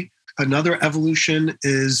key. Another evolution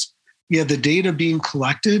is, the data being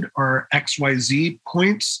collected are XYZ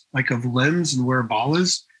points, like of lens and where a ball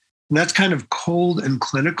is. And that's kind of cold and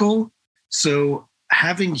clinical. So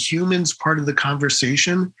having humans part of the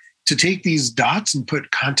conversation to take these dots and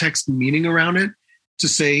put context and meaning around it, to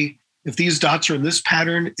say, if these dots are in this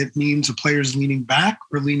pattern, it means a player is leaning back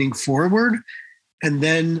or leaning forward. And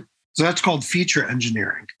then, so that's called feature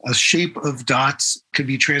engineering. A shape of dots could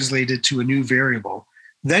be translated to a new variable.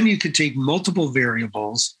 Then you could take multiple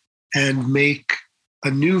variables and make a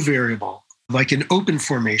new variable, like an open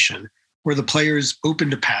formation, where the player is open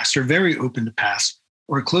to pass or very open to pass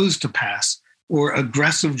or closed to pass, or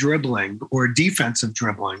aggressive dribbling or defensive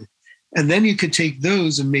dribbling. And then you could take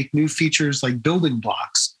those and make new features like building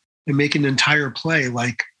blocks and make an entire play,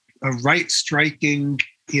 like a right striking,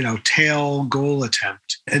 tail goal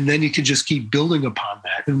attempt. And then you could just keep building upon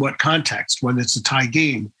that. In what context? When it's a tie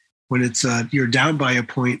game, when it's you're down by a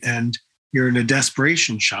point and you're in a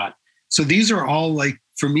desperation shot. So these are all, like,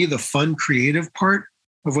 for me, the fun creative part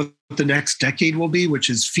of what the next decade will be, which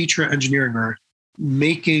is feature engineering, or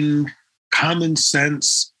making common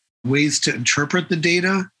sense ways to interpret the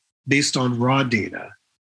data based on raw data.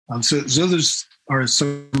 So those are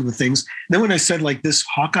some of the things. Then when I said, like, this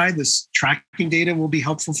Hawkeye, this tracking data will be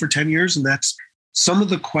helpful for 10 years, and that's, some of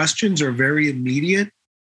the questions are very immediate.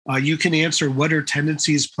 You can answer, what are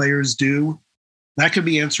tendencies players do? That could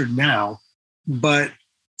be answered now. But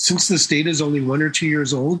since this data is only 1 or 2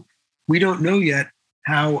 years old, we don't know yet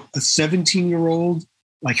how a 17-year-old,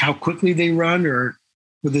 like how quickly they run, or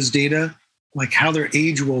with this data, like how their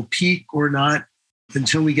age will peak or not,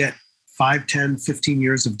 until we get 5, 10, 15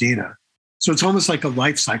 years of data. So it's almost like a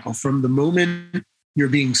life cycle from the moment you're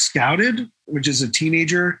being scouted, which is a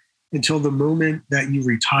teenager, until the moment that you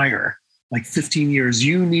retire, like 15 years.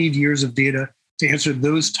 You need years of data to answer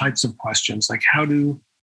those types of questions. Like, how do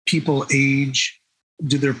people age?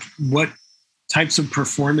 What types of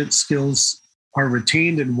performance skills are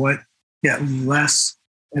retained and what get less,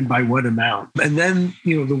 and by what amount? And then,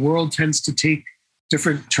 the world tends to take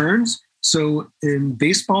different turns. So in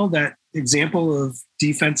baseball, that example of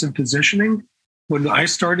defensive positioning, when I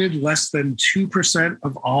started, less than 2%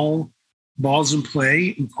 of all balls in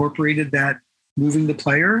play incorporated that moving the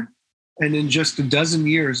player. And in just a dozen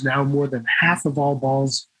years, now more than half of all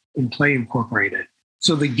balls in play incorporated.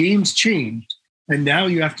 So the game's changed. And now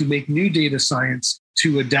you have to make new data science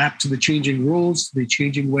to adapt to the changing rules, the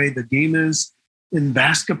changing way the game is. In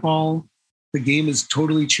basketball, the game has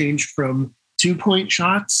totally changed from 2-point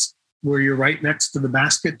shots, where you're right next to the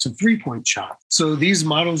basket, to 3-point shots. So these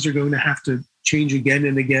models are going to have to change again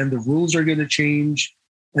and again. The rules are going to change.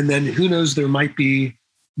 And then who knows, there might be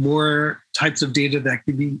more types of data that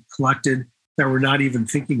could be collected that we're not even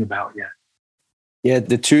thinking about yet. Yeah,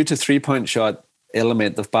 the 2 to 3 point shot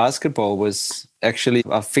element of basketball was actually,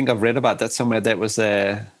 I think I've read about that somewhere. That was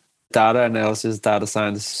a data analysis, data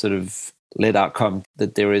science sort of led outcome,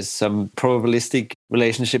 that there is some probabilistic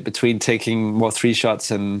relationship between taking more 3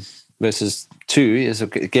 shots and versus 2. Is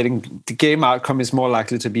getting the game outcome is more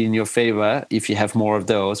likely to be in your favor if you have more of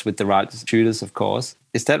those with the right shooters, of course.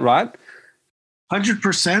 Is that right?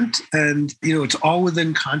 100%. And, it's all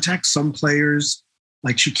within context. Some players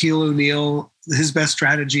like Shaquille O'Neal, his best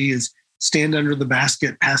strategy is stand under the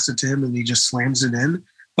basket, pass it to him, and he just slams it in.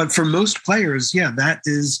 But for most players, that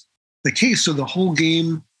is the case. So the whole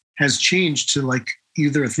game has changed to like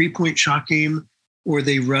either a 3-point shot game, or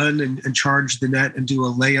they run and charge the net and do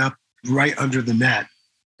a layup right under the net.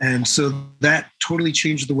 And so that totally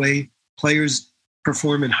changed the way players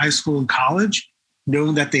perform in high school and college,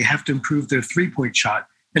 knowing that they have to improve their 3-point shot.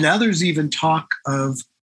 And others even talk of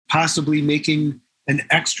possibly making an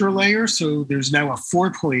extra layer. So there's now a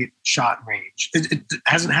 4-point shot range. It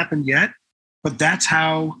hasn't happened yet, but that's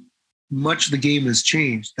how much the game has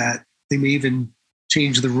changed, that they may even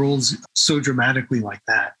change the rules so dramatically like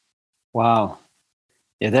that. Wow.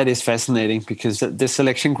 Yeah, that is fascinating, because the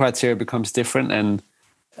selection criteria becomes different, and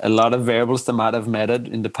a lot of variables that might have mattered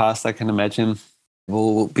in the past, I can imagine,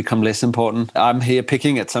 will become less important. I'm here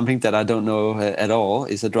picking at something that I don't know at all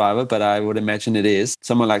is a driver, but I would imagine it is.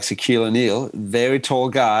 Someone like Shaquille O'Neal, very tall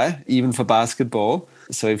guy, even for basketball.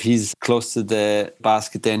 So if he's close to the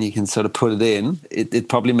basket, then he can sort of put it in. It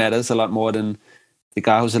probably matters a lot more than the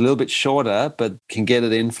guy who's a little bit shorter, but can get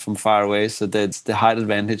it in from far away. So that's the height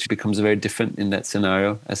advantage becomes very different in that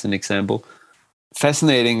scenario, as an example.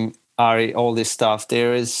 Fascinating, Ari, all this stuff.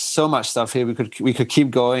 There is so much stuff here. We could keep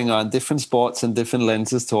going on different sports and different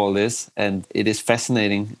lenses to all this. And it is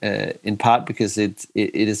fascinating, in part because it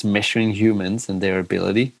is measuring humans and their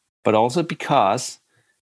ability, but also because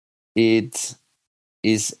it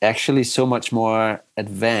is actually so much more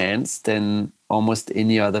advanced than almost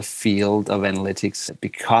any other field of analytics,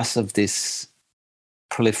 because of this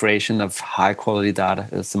proliferation of high quality data.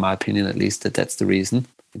 That's in my opinion, at least, that's the reason,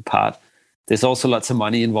 in part. There's also lots of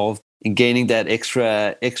money involved in gaining that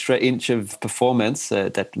extra inch of performance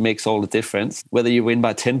that makes all the difference. Whether you win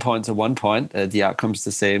by 10 points or 1 point, the outcome's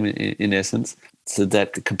the same in essence. So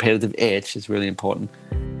that the competitive edge is really important.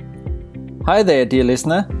 Hi there, dear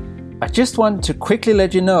listener. I just want to quickly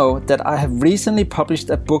let you know that I have recently published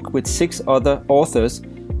a book with 6 other authors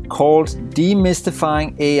called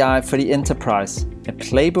Demystifying AI for the Enterprise, a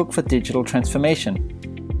playbook for digital transformation.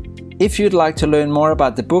 If you'd like to learn more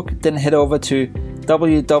about the book, then head over to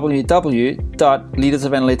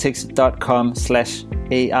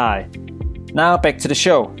www.leadersofanalytics.com/AI. Now back to the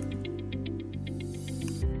show.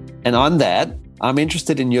 And on that, I'm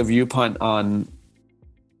interested in your viewpoint on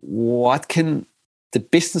what can the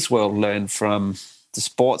business world learn from the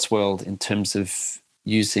sports world in terms of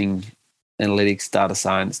using analytics, data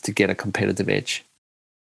science to get a competitive edge?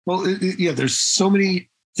 Well, there's so many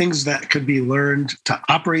things that could be learned to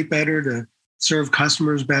operate better, to serve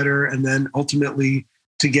customers better, and then ultimately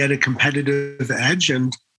to get a competitive edge.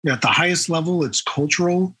 And at the highest level, it's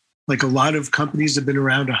cultural. Like, a lot of companies have been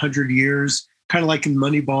around 100 years, kind of like in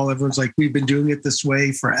Moneyball. Everyone's like, we've been doing it this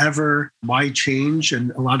way forever. Why change?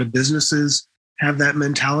 And a lot of businesses have that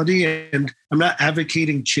mentality. And I'm not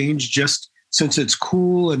advocating change just since it's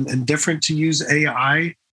cool and different to use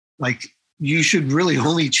AI. Like, you should really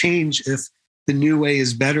only change if the new way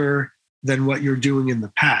is better than what you're doing in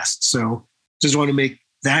the past. So just want to make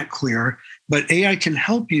that clear. But AI can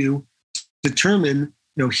help you determine,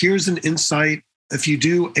 here's an insight. If you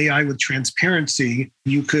do AI with transparency,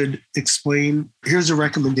 you could explain, here's a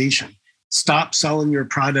recommendation. Stop selling your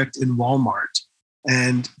product in Walmart.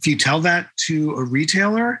 And if you tell that to a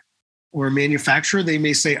retailer or a manufacturer, they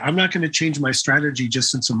may say, I'm not going to change my strategy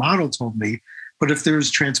just since a model told me. But if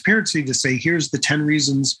there's transparency to say, here's the 10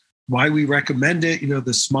 reasons why we recommend it,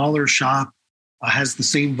 the smaller shop has the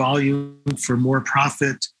same volume for more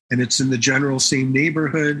profit, and it's in the general same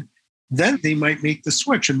neighborhood, then they might make the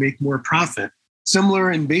switch and make more profit.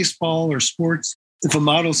 Similar in baseball or sports, if a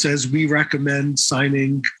model says we recommend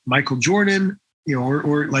signing Michael Jordan,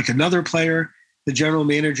 or like another player, the general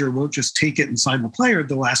manager won't just take it and sign the player.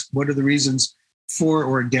 They'll ask, what are the reasons for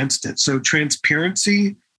or against it? So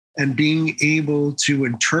transparency and being able to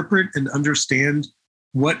interpret and understand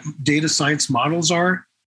what data science models are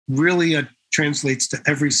really translates to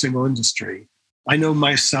every single industry. I know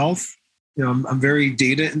myself, I'm very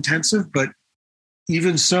data intensive, but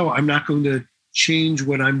even so, I'm not going to change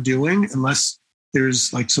what I'm doing unless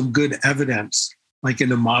there's like some good evidence, like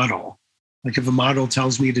in a model. Like, if a model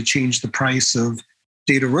tells me to change the price of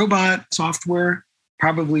DataRobot software,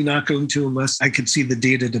 Probably not going to unless I could see the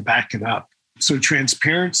data to back it up. So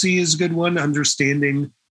transparency is a good one,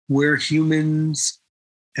 understanding where humans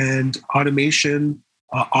and automation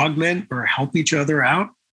augment or help each other out.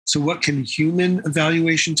 So what can human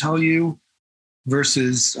evaluation tell you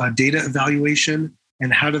versus data evaluation,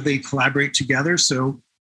 and how do they collaborate together? So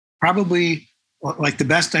probably like the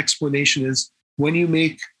best explanation is when you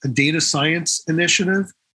make a data science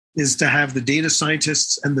initiative is to have the data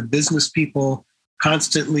scientists and the business people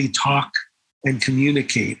constantly talk and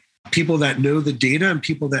communicate. People that know the data and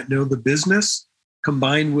people that know the business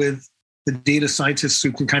combined with the data scientists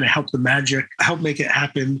who can kind of help the magic, help make it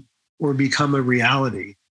happen or become a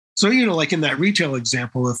reality. So, like in that retail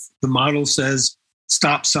example, if the model says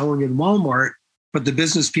stop selling in Walmart, but the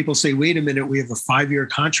business people say, wait a minute, we have a 5-year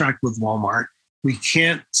contract with Walmart. We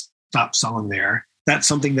can't stop selling there. That's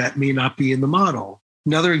something that may not be in the model.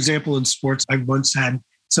 Another example in sports, I once had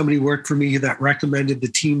somebody work for me that recommended the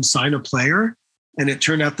team sign a player. And it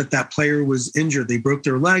turned out that that player was injured. They broke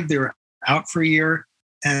their leg. They were out for a year.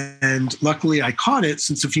 And luckily I caught it,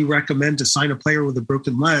 since if you recommend to sign a player with a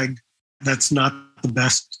broken leg, that's not the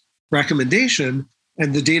best recommendation.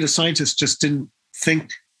 And the data scientists just didn't think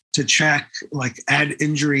to check, like add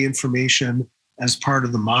injury information as part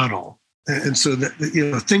of the model. And so that,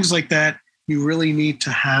 things like that, you really need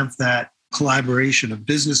to have that collaboration of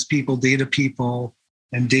business people, data people,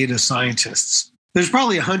 and data scientists. There's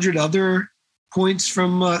probably 100 other points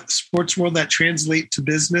from sports world that translate to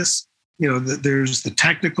business. There's the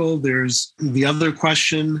technical, there's the other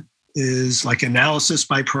question is like analysis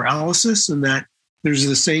by paralysis, and that there's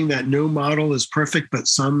the saying that no model is perfect, but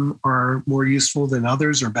some are more useful than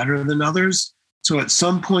others or better than others. So at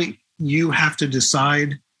some point, you have to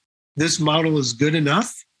decide this model is good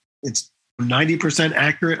enough. It's 90%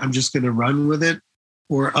 accurate. I'm just going to run with it.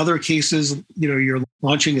 Or other cases, you're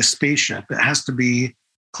launching a spaceship. It has to be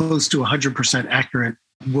close to 100% accurate.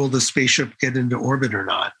 Will the spaceship get into orbit or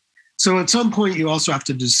not? So at some point, you also have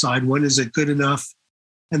to decide when is it good enough.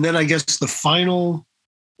 And then I guess the final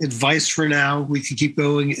advice for now, we can keep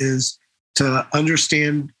going, is to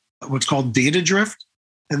understand what's called data drift.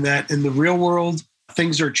 And that in the real world,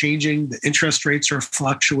 things are changing. The interest rates are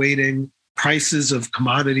fluctuating. Prices of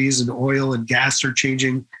commodities and oil and gas are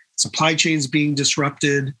changing. Supply chains being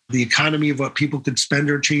disrupted. The economy of what people could spend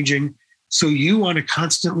are changing. So you want to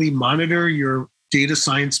constantly monitor your data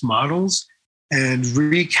science models and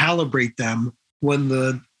recalibrate them when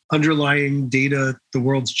the underlying data, the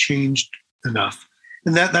world's changed enough.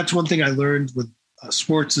 And that's one thing I learned with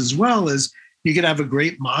sports as well, is you could have a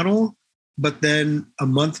great model, but then a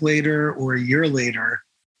month later or a year later,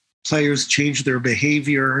 players change their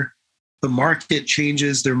behavior. The market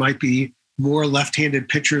changes. There might be more left-handed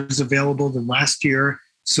pitchers available than last year.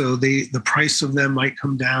 So the price of them might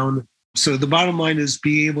come down. So the bottom line is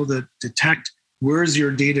be able to detect where's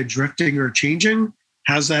your data drifting or changing?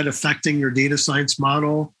 How's that affecting your data science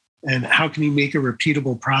model? And how can you make a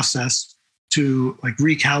repeatable process to like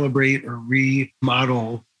recalibrate or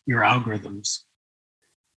remodel your algorithms?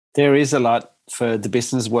 There is a lot for the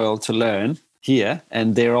business world to learn here,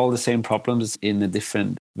 and they're all the same problems in a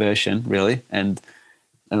different version, really. And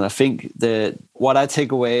I think that what I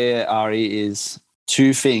take away, Ari, is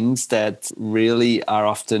two things that really are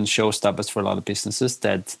often showstoppers for a lot of businesses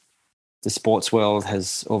that the sports world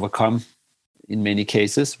has overcome in many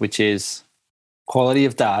cases, which is quality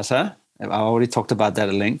of data. I already talked about that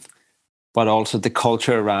at length, but also the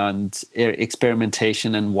culture around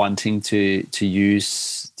experimentation and wanting to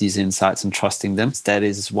use these insights and trusting them. That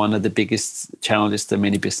is one of the biggest challenges that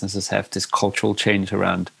many businesses have, this cultural change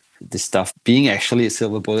around this stuff being actually a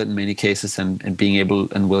silver bullet in many cases, and being able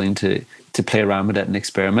and willing to play around with that and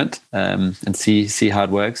experiment and see how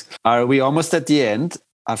it works. Are we almost at the end?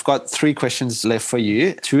 I've got 3 questions left for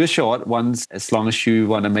you. 2 are short, one's as long as you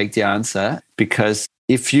want to make the answer, because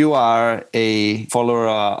if you are a follower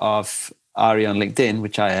of Ari on LinkedIn,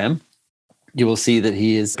 which I am, you will see that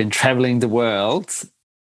he has been traveling the world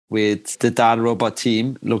with the DataRobot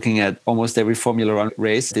team, looking at almost every Formula One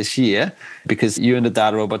race this year, because you and the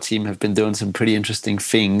DataRobot team have been doing some pretty interesting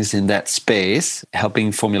things in that space,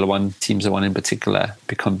 helping Formula One teams, the one in particular,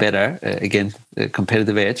 become better, again, a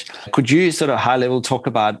competitive edge. Could you sort of high level talk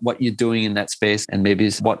about what you're doing in that space and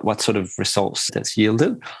maybe what sort of results that's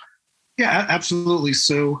yielded? Yeah, absolutely.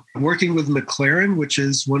 So working with McLaren, which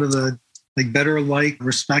is one of the better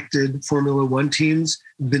respected Formula One teams,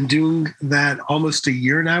 been doing that almost a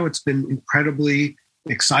year now. It's been incredibly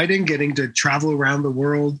exciting getting to travel around the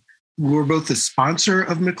world. We're both the sponsor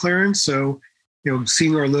of McLaren. So,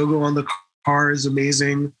 seeing our logo on the car is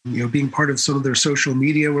amazing. Being part of some of their social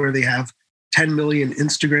media where they have 10 million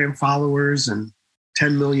Instagram followers and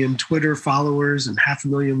 10 million Twitter followers and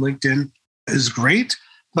 500,000 LinkedIn is great.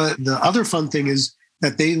 But the other fun thing is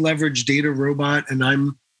that they leverage DataRobot, and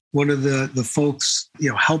I'm one of the folks,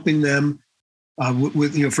 helping them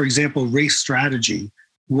with, for example, race strategy.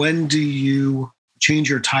 When do you change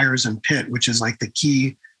your tires in pit, which is like the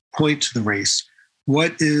key point to the race?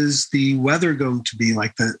 What is the weather going to be,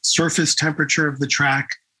 like the surface temperature of the track,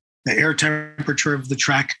 the air temperature of the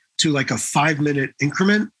track, to like a 5-minute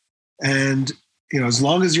increment? And, as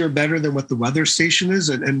long as you're better than what the weather station is,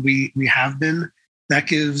 and we have been, that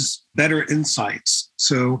gives better insights.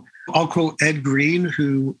 So I'll quote Ed Green,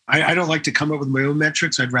 who I don't like to come up with my own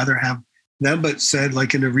metrics. I'd rather have them, but said,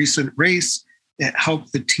 like, in a recent race, it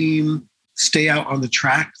helped the team stay out on the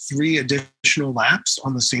track 3 additional laps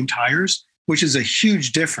on the same tires, which is a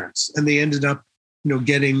huge difference. And they ended up,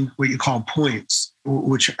 getting what you call points,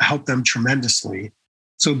 which helped them tremendously.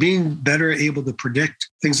 So being better able to predict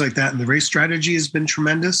things like that in the race strategy has been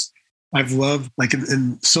tremendous. I've loved, like in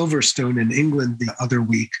Silverstone in England the other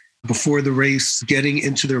week, before the race, getting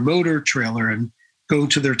into their motor trailer and going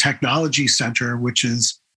to their technology center, which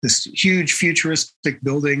is this huge futuristic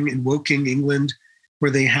building in Woking, England,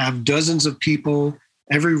 where they have dozens of people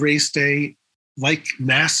every race day, like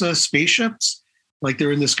NASA spaceships. Like,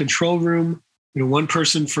 they're in this control room, one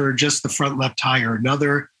person for just the front left tire,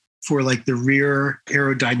 another for like the rear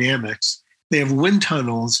aerodynamics. They have wind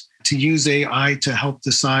tunnels to use AI to help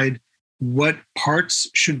decide what parts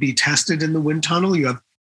should be tested in the wind tunnel. You have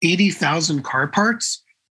 80,000 car parts,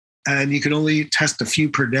 and you can only test a few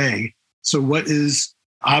per day. So what is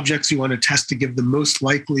objects you want to test to give the most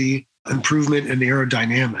likely improvement in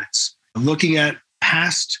aerodynamics? Looking at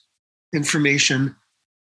past information,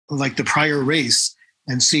 like the prior race,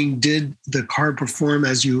 and seeing, did the car perform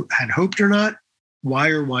as you had hoped or not? Why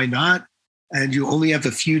or why not? And you only have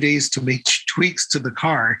a few days to make tweaks to the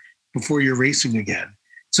car before you're racing again.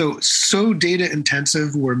 So data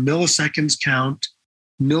intensive, where milliseconds count,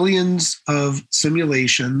 millions of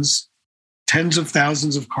simulations, tens of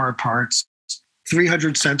thousands of car parts,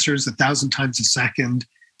 300 sensors 1,000 times a second.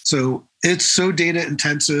 So it's so data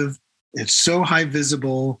intensive. It's so high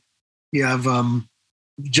visible. You have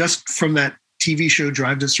just from that TV show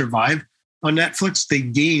Drive to Survive on Netflix, they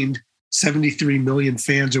gained 73 million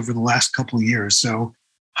fans over the last couple of years. So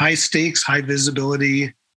high stakes, high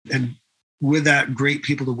visibility, and with that, great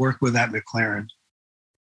people to work with at McLaren.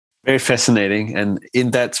 Very fascinating. And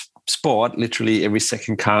in that sport, literally every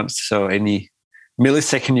second counts. So any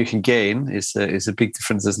millisecond you can gain is a big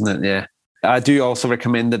difference, isn't it? Yeah. I do also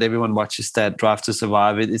recommend that everyone watches that Drive to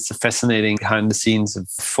Survive. It's a fascinating behind the scenes of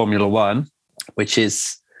Formula One, which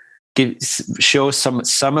shows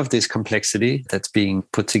some of this complexity that's being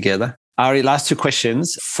put together. Ari, last 2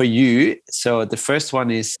 questions for you. So the first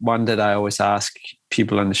one is one that I always ask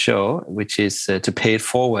people on the show, which is to pay it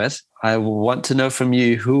forward. I want to know from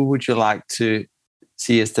you, who would you like to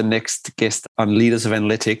see as the next guest on Leaders of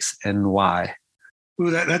Analytics, and why?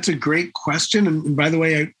 Ooh, that's a great question. And by the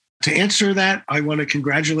way, to answer that, I want to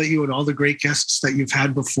congratulate you on all the great guests that you've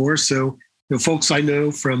had before. So the folks I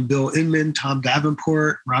know, from Bill Inman, Tom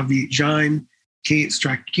Davenport, Ravi Jain, Kate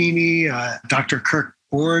Stracchini, Dr. Kirk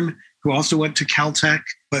Orn, who also went to Caltech.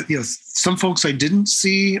 But some folks I didn't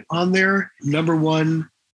see on there. Number one,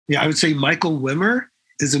 I would say Michael Wimmer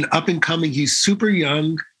is an up and coming. He's super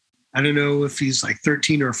young. I don't know if he's like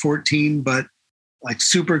 13 or 14, but like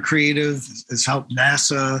super creative, has helped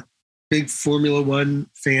NASA, big Formula One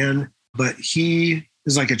fan. But he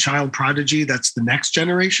is like a child prodigy. That's the next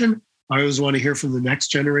generation. I always want to hear from the next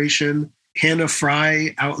generation. Hannah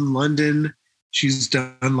Fry out in London. She's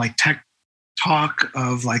done like tech talk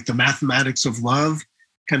of like the mathematics of love,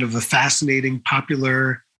 kind of a fascinating,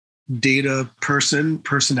 popular data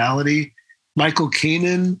personality. Michael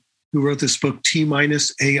Kanan, who wrote this book,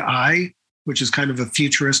 T-AI, which is kind of a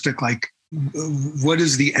futuristic, like, what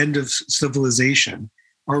is the end of civilization?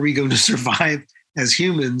 Are we going to survive as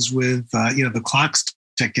humans with, the clocks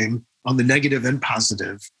ticking on the negative and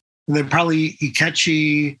positive? And then probably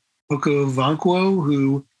Ikechi Okovankwo,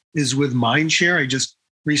 who is with Mindshare. I just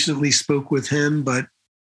recently spoke with him, but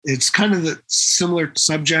it's kind of the similar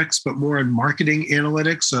subjects, but more on marketing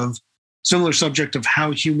analytics, of similar subject of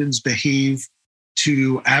how humans behave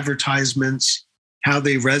to advertisements, how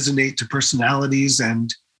they resonate to personalities,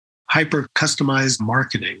 and hyper customized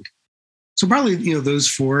marketing. So probably, those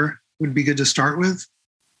 4 would be good to start with.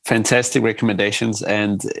 Fantastic recommendations.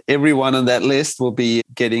 And everyone on that list will be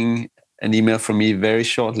getting an email from me very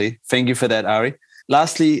shortly. Thank you for that, Ari.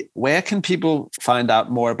 Lastly, where can people find out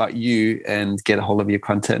more about you and get a hold of your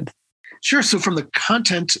content? Sure. So from the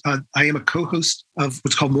content, I am a co-host of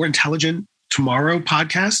what's called More Intelligent Tomorrow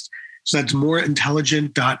podcast. So that's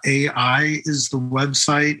moreintelligent.ai is the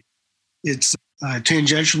website. It's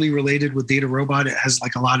tangentially related with DataRobot. It has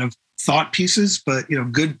like a lot of thought pieces, but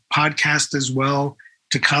good podcast as well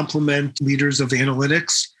to complement leaders of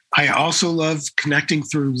analytics. I also love connecting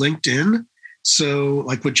through LinkedIn. So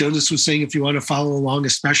like what Jonas was saying, if you want to follow along,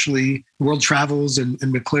 especially World Travels and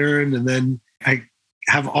McLaren, and then I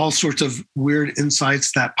have all sorts of weird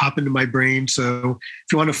insights that pop into my brain. So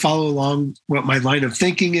if you want to follow along what my line of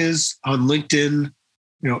thinking is on LinkedIn,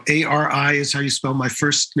 ARI is how you spell my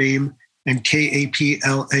first name, and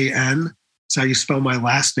KAPLAN is how you spell my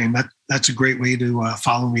last name. That's a great way to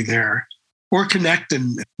follow me there. Or connect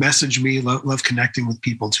and message me. Love connecting with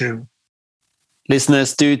people too.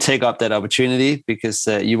 Listeners, do take up that opportunity because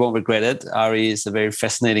you won't regret it. Ari is a very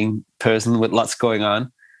fascinating person with lots going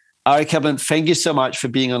on. Ari Kaplan, thank you so much for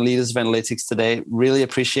being on Leaders of Analytics today. Really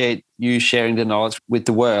appreciate you sharing the knowledge with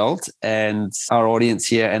the world and our audience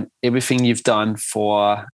here and everything you've done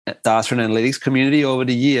for the data and analytics community over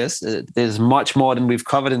the years. There's much more than we've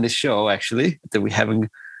covered in this show, actually, that we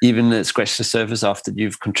haven't even scratched the surface of that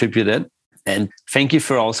you've contributed. And thank you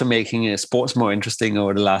for also making sports more interesting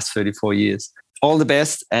over the last 34 years. All the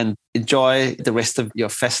best and enjoy the rest of your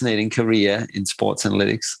fascinating career in sports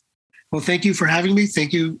analytics. Well, thank you for having me.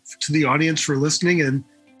 Thank you to the audience for listening, and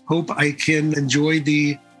hope I can enjoy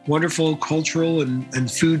the wonderful cultural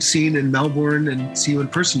and food scene in Melbourne and see you in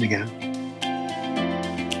person again.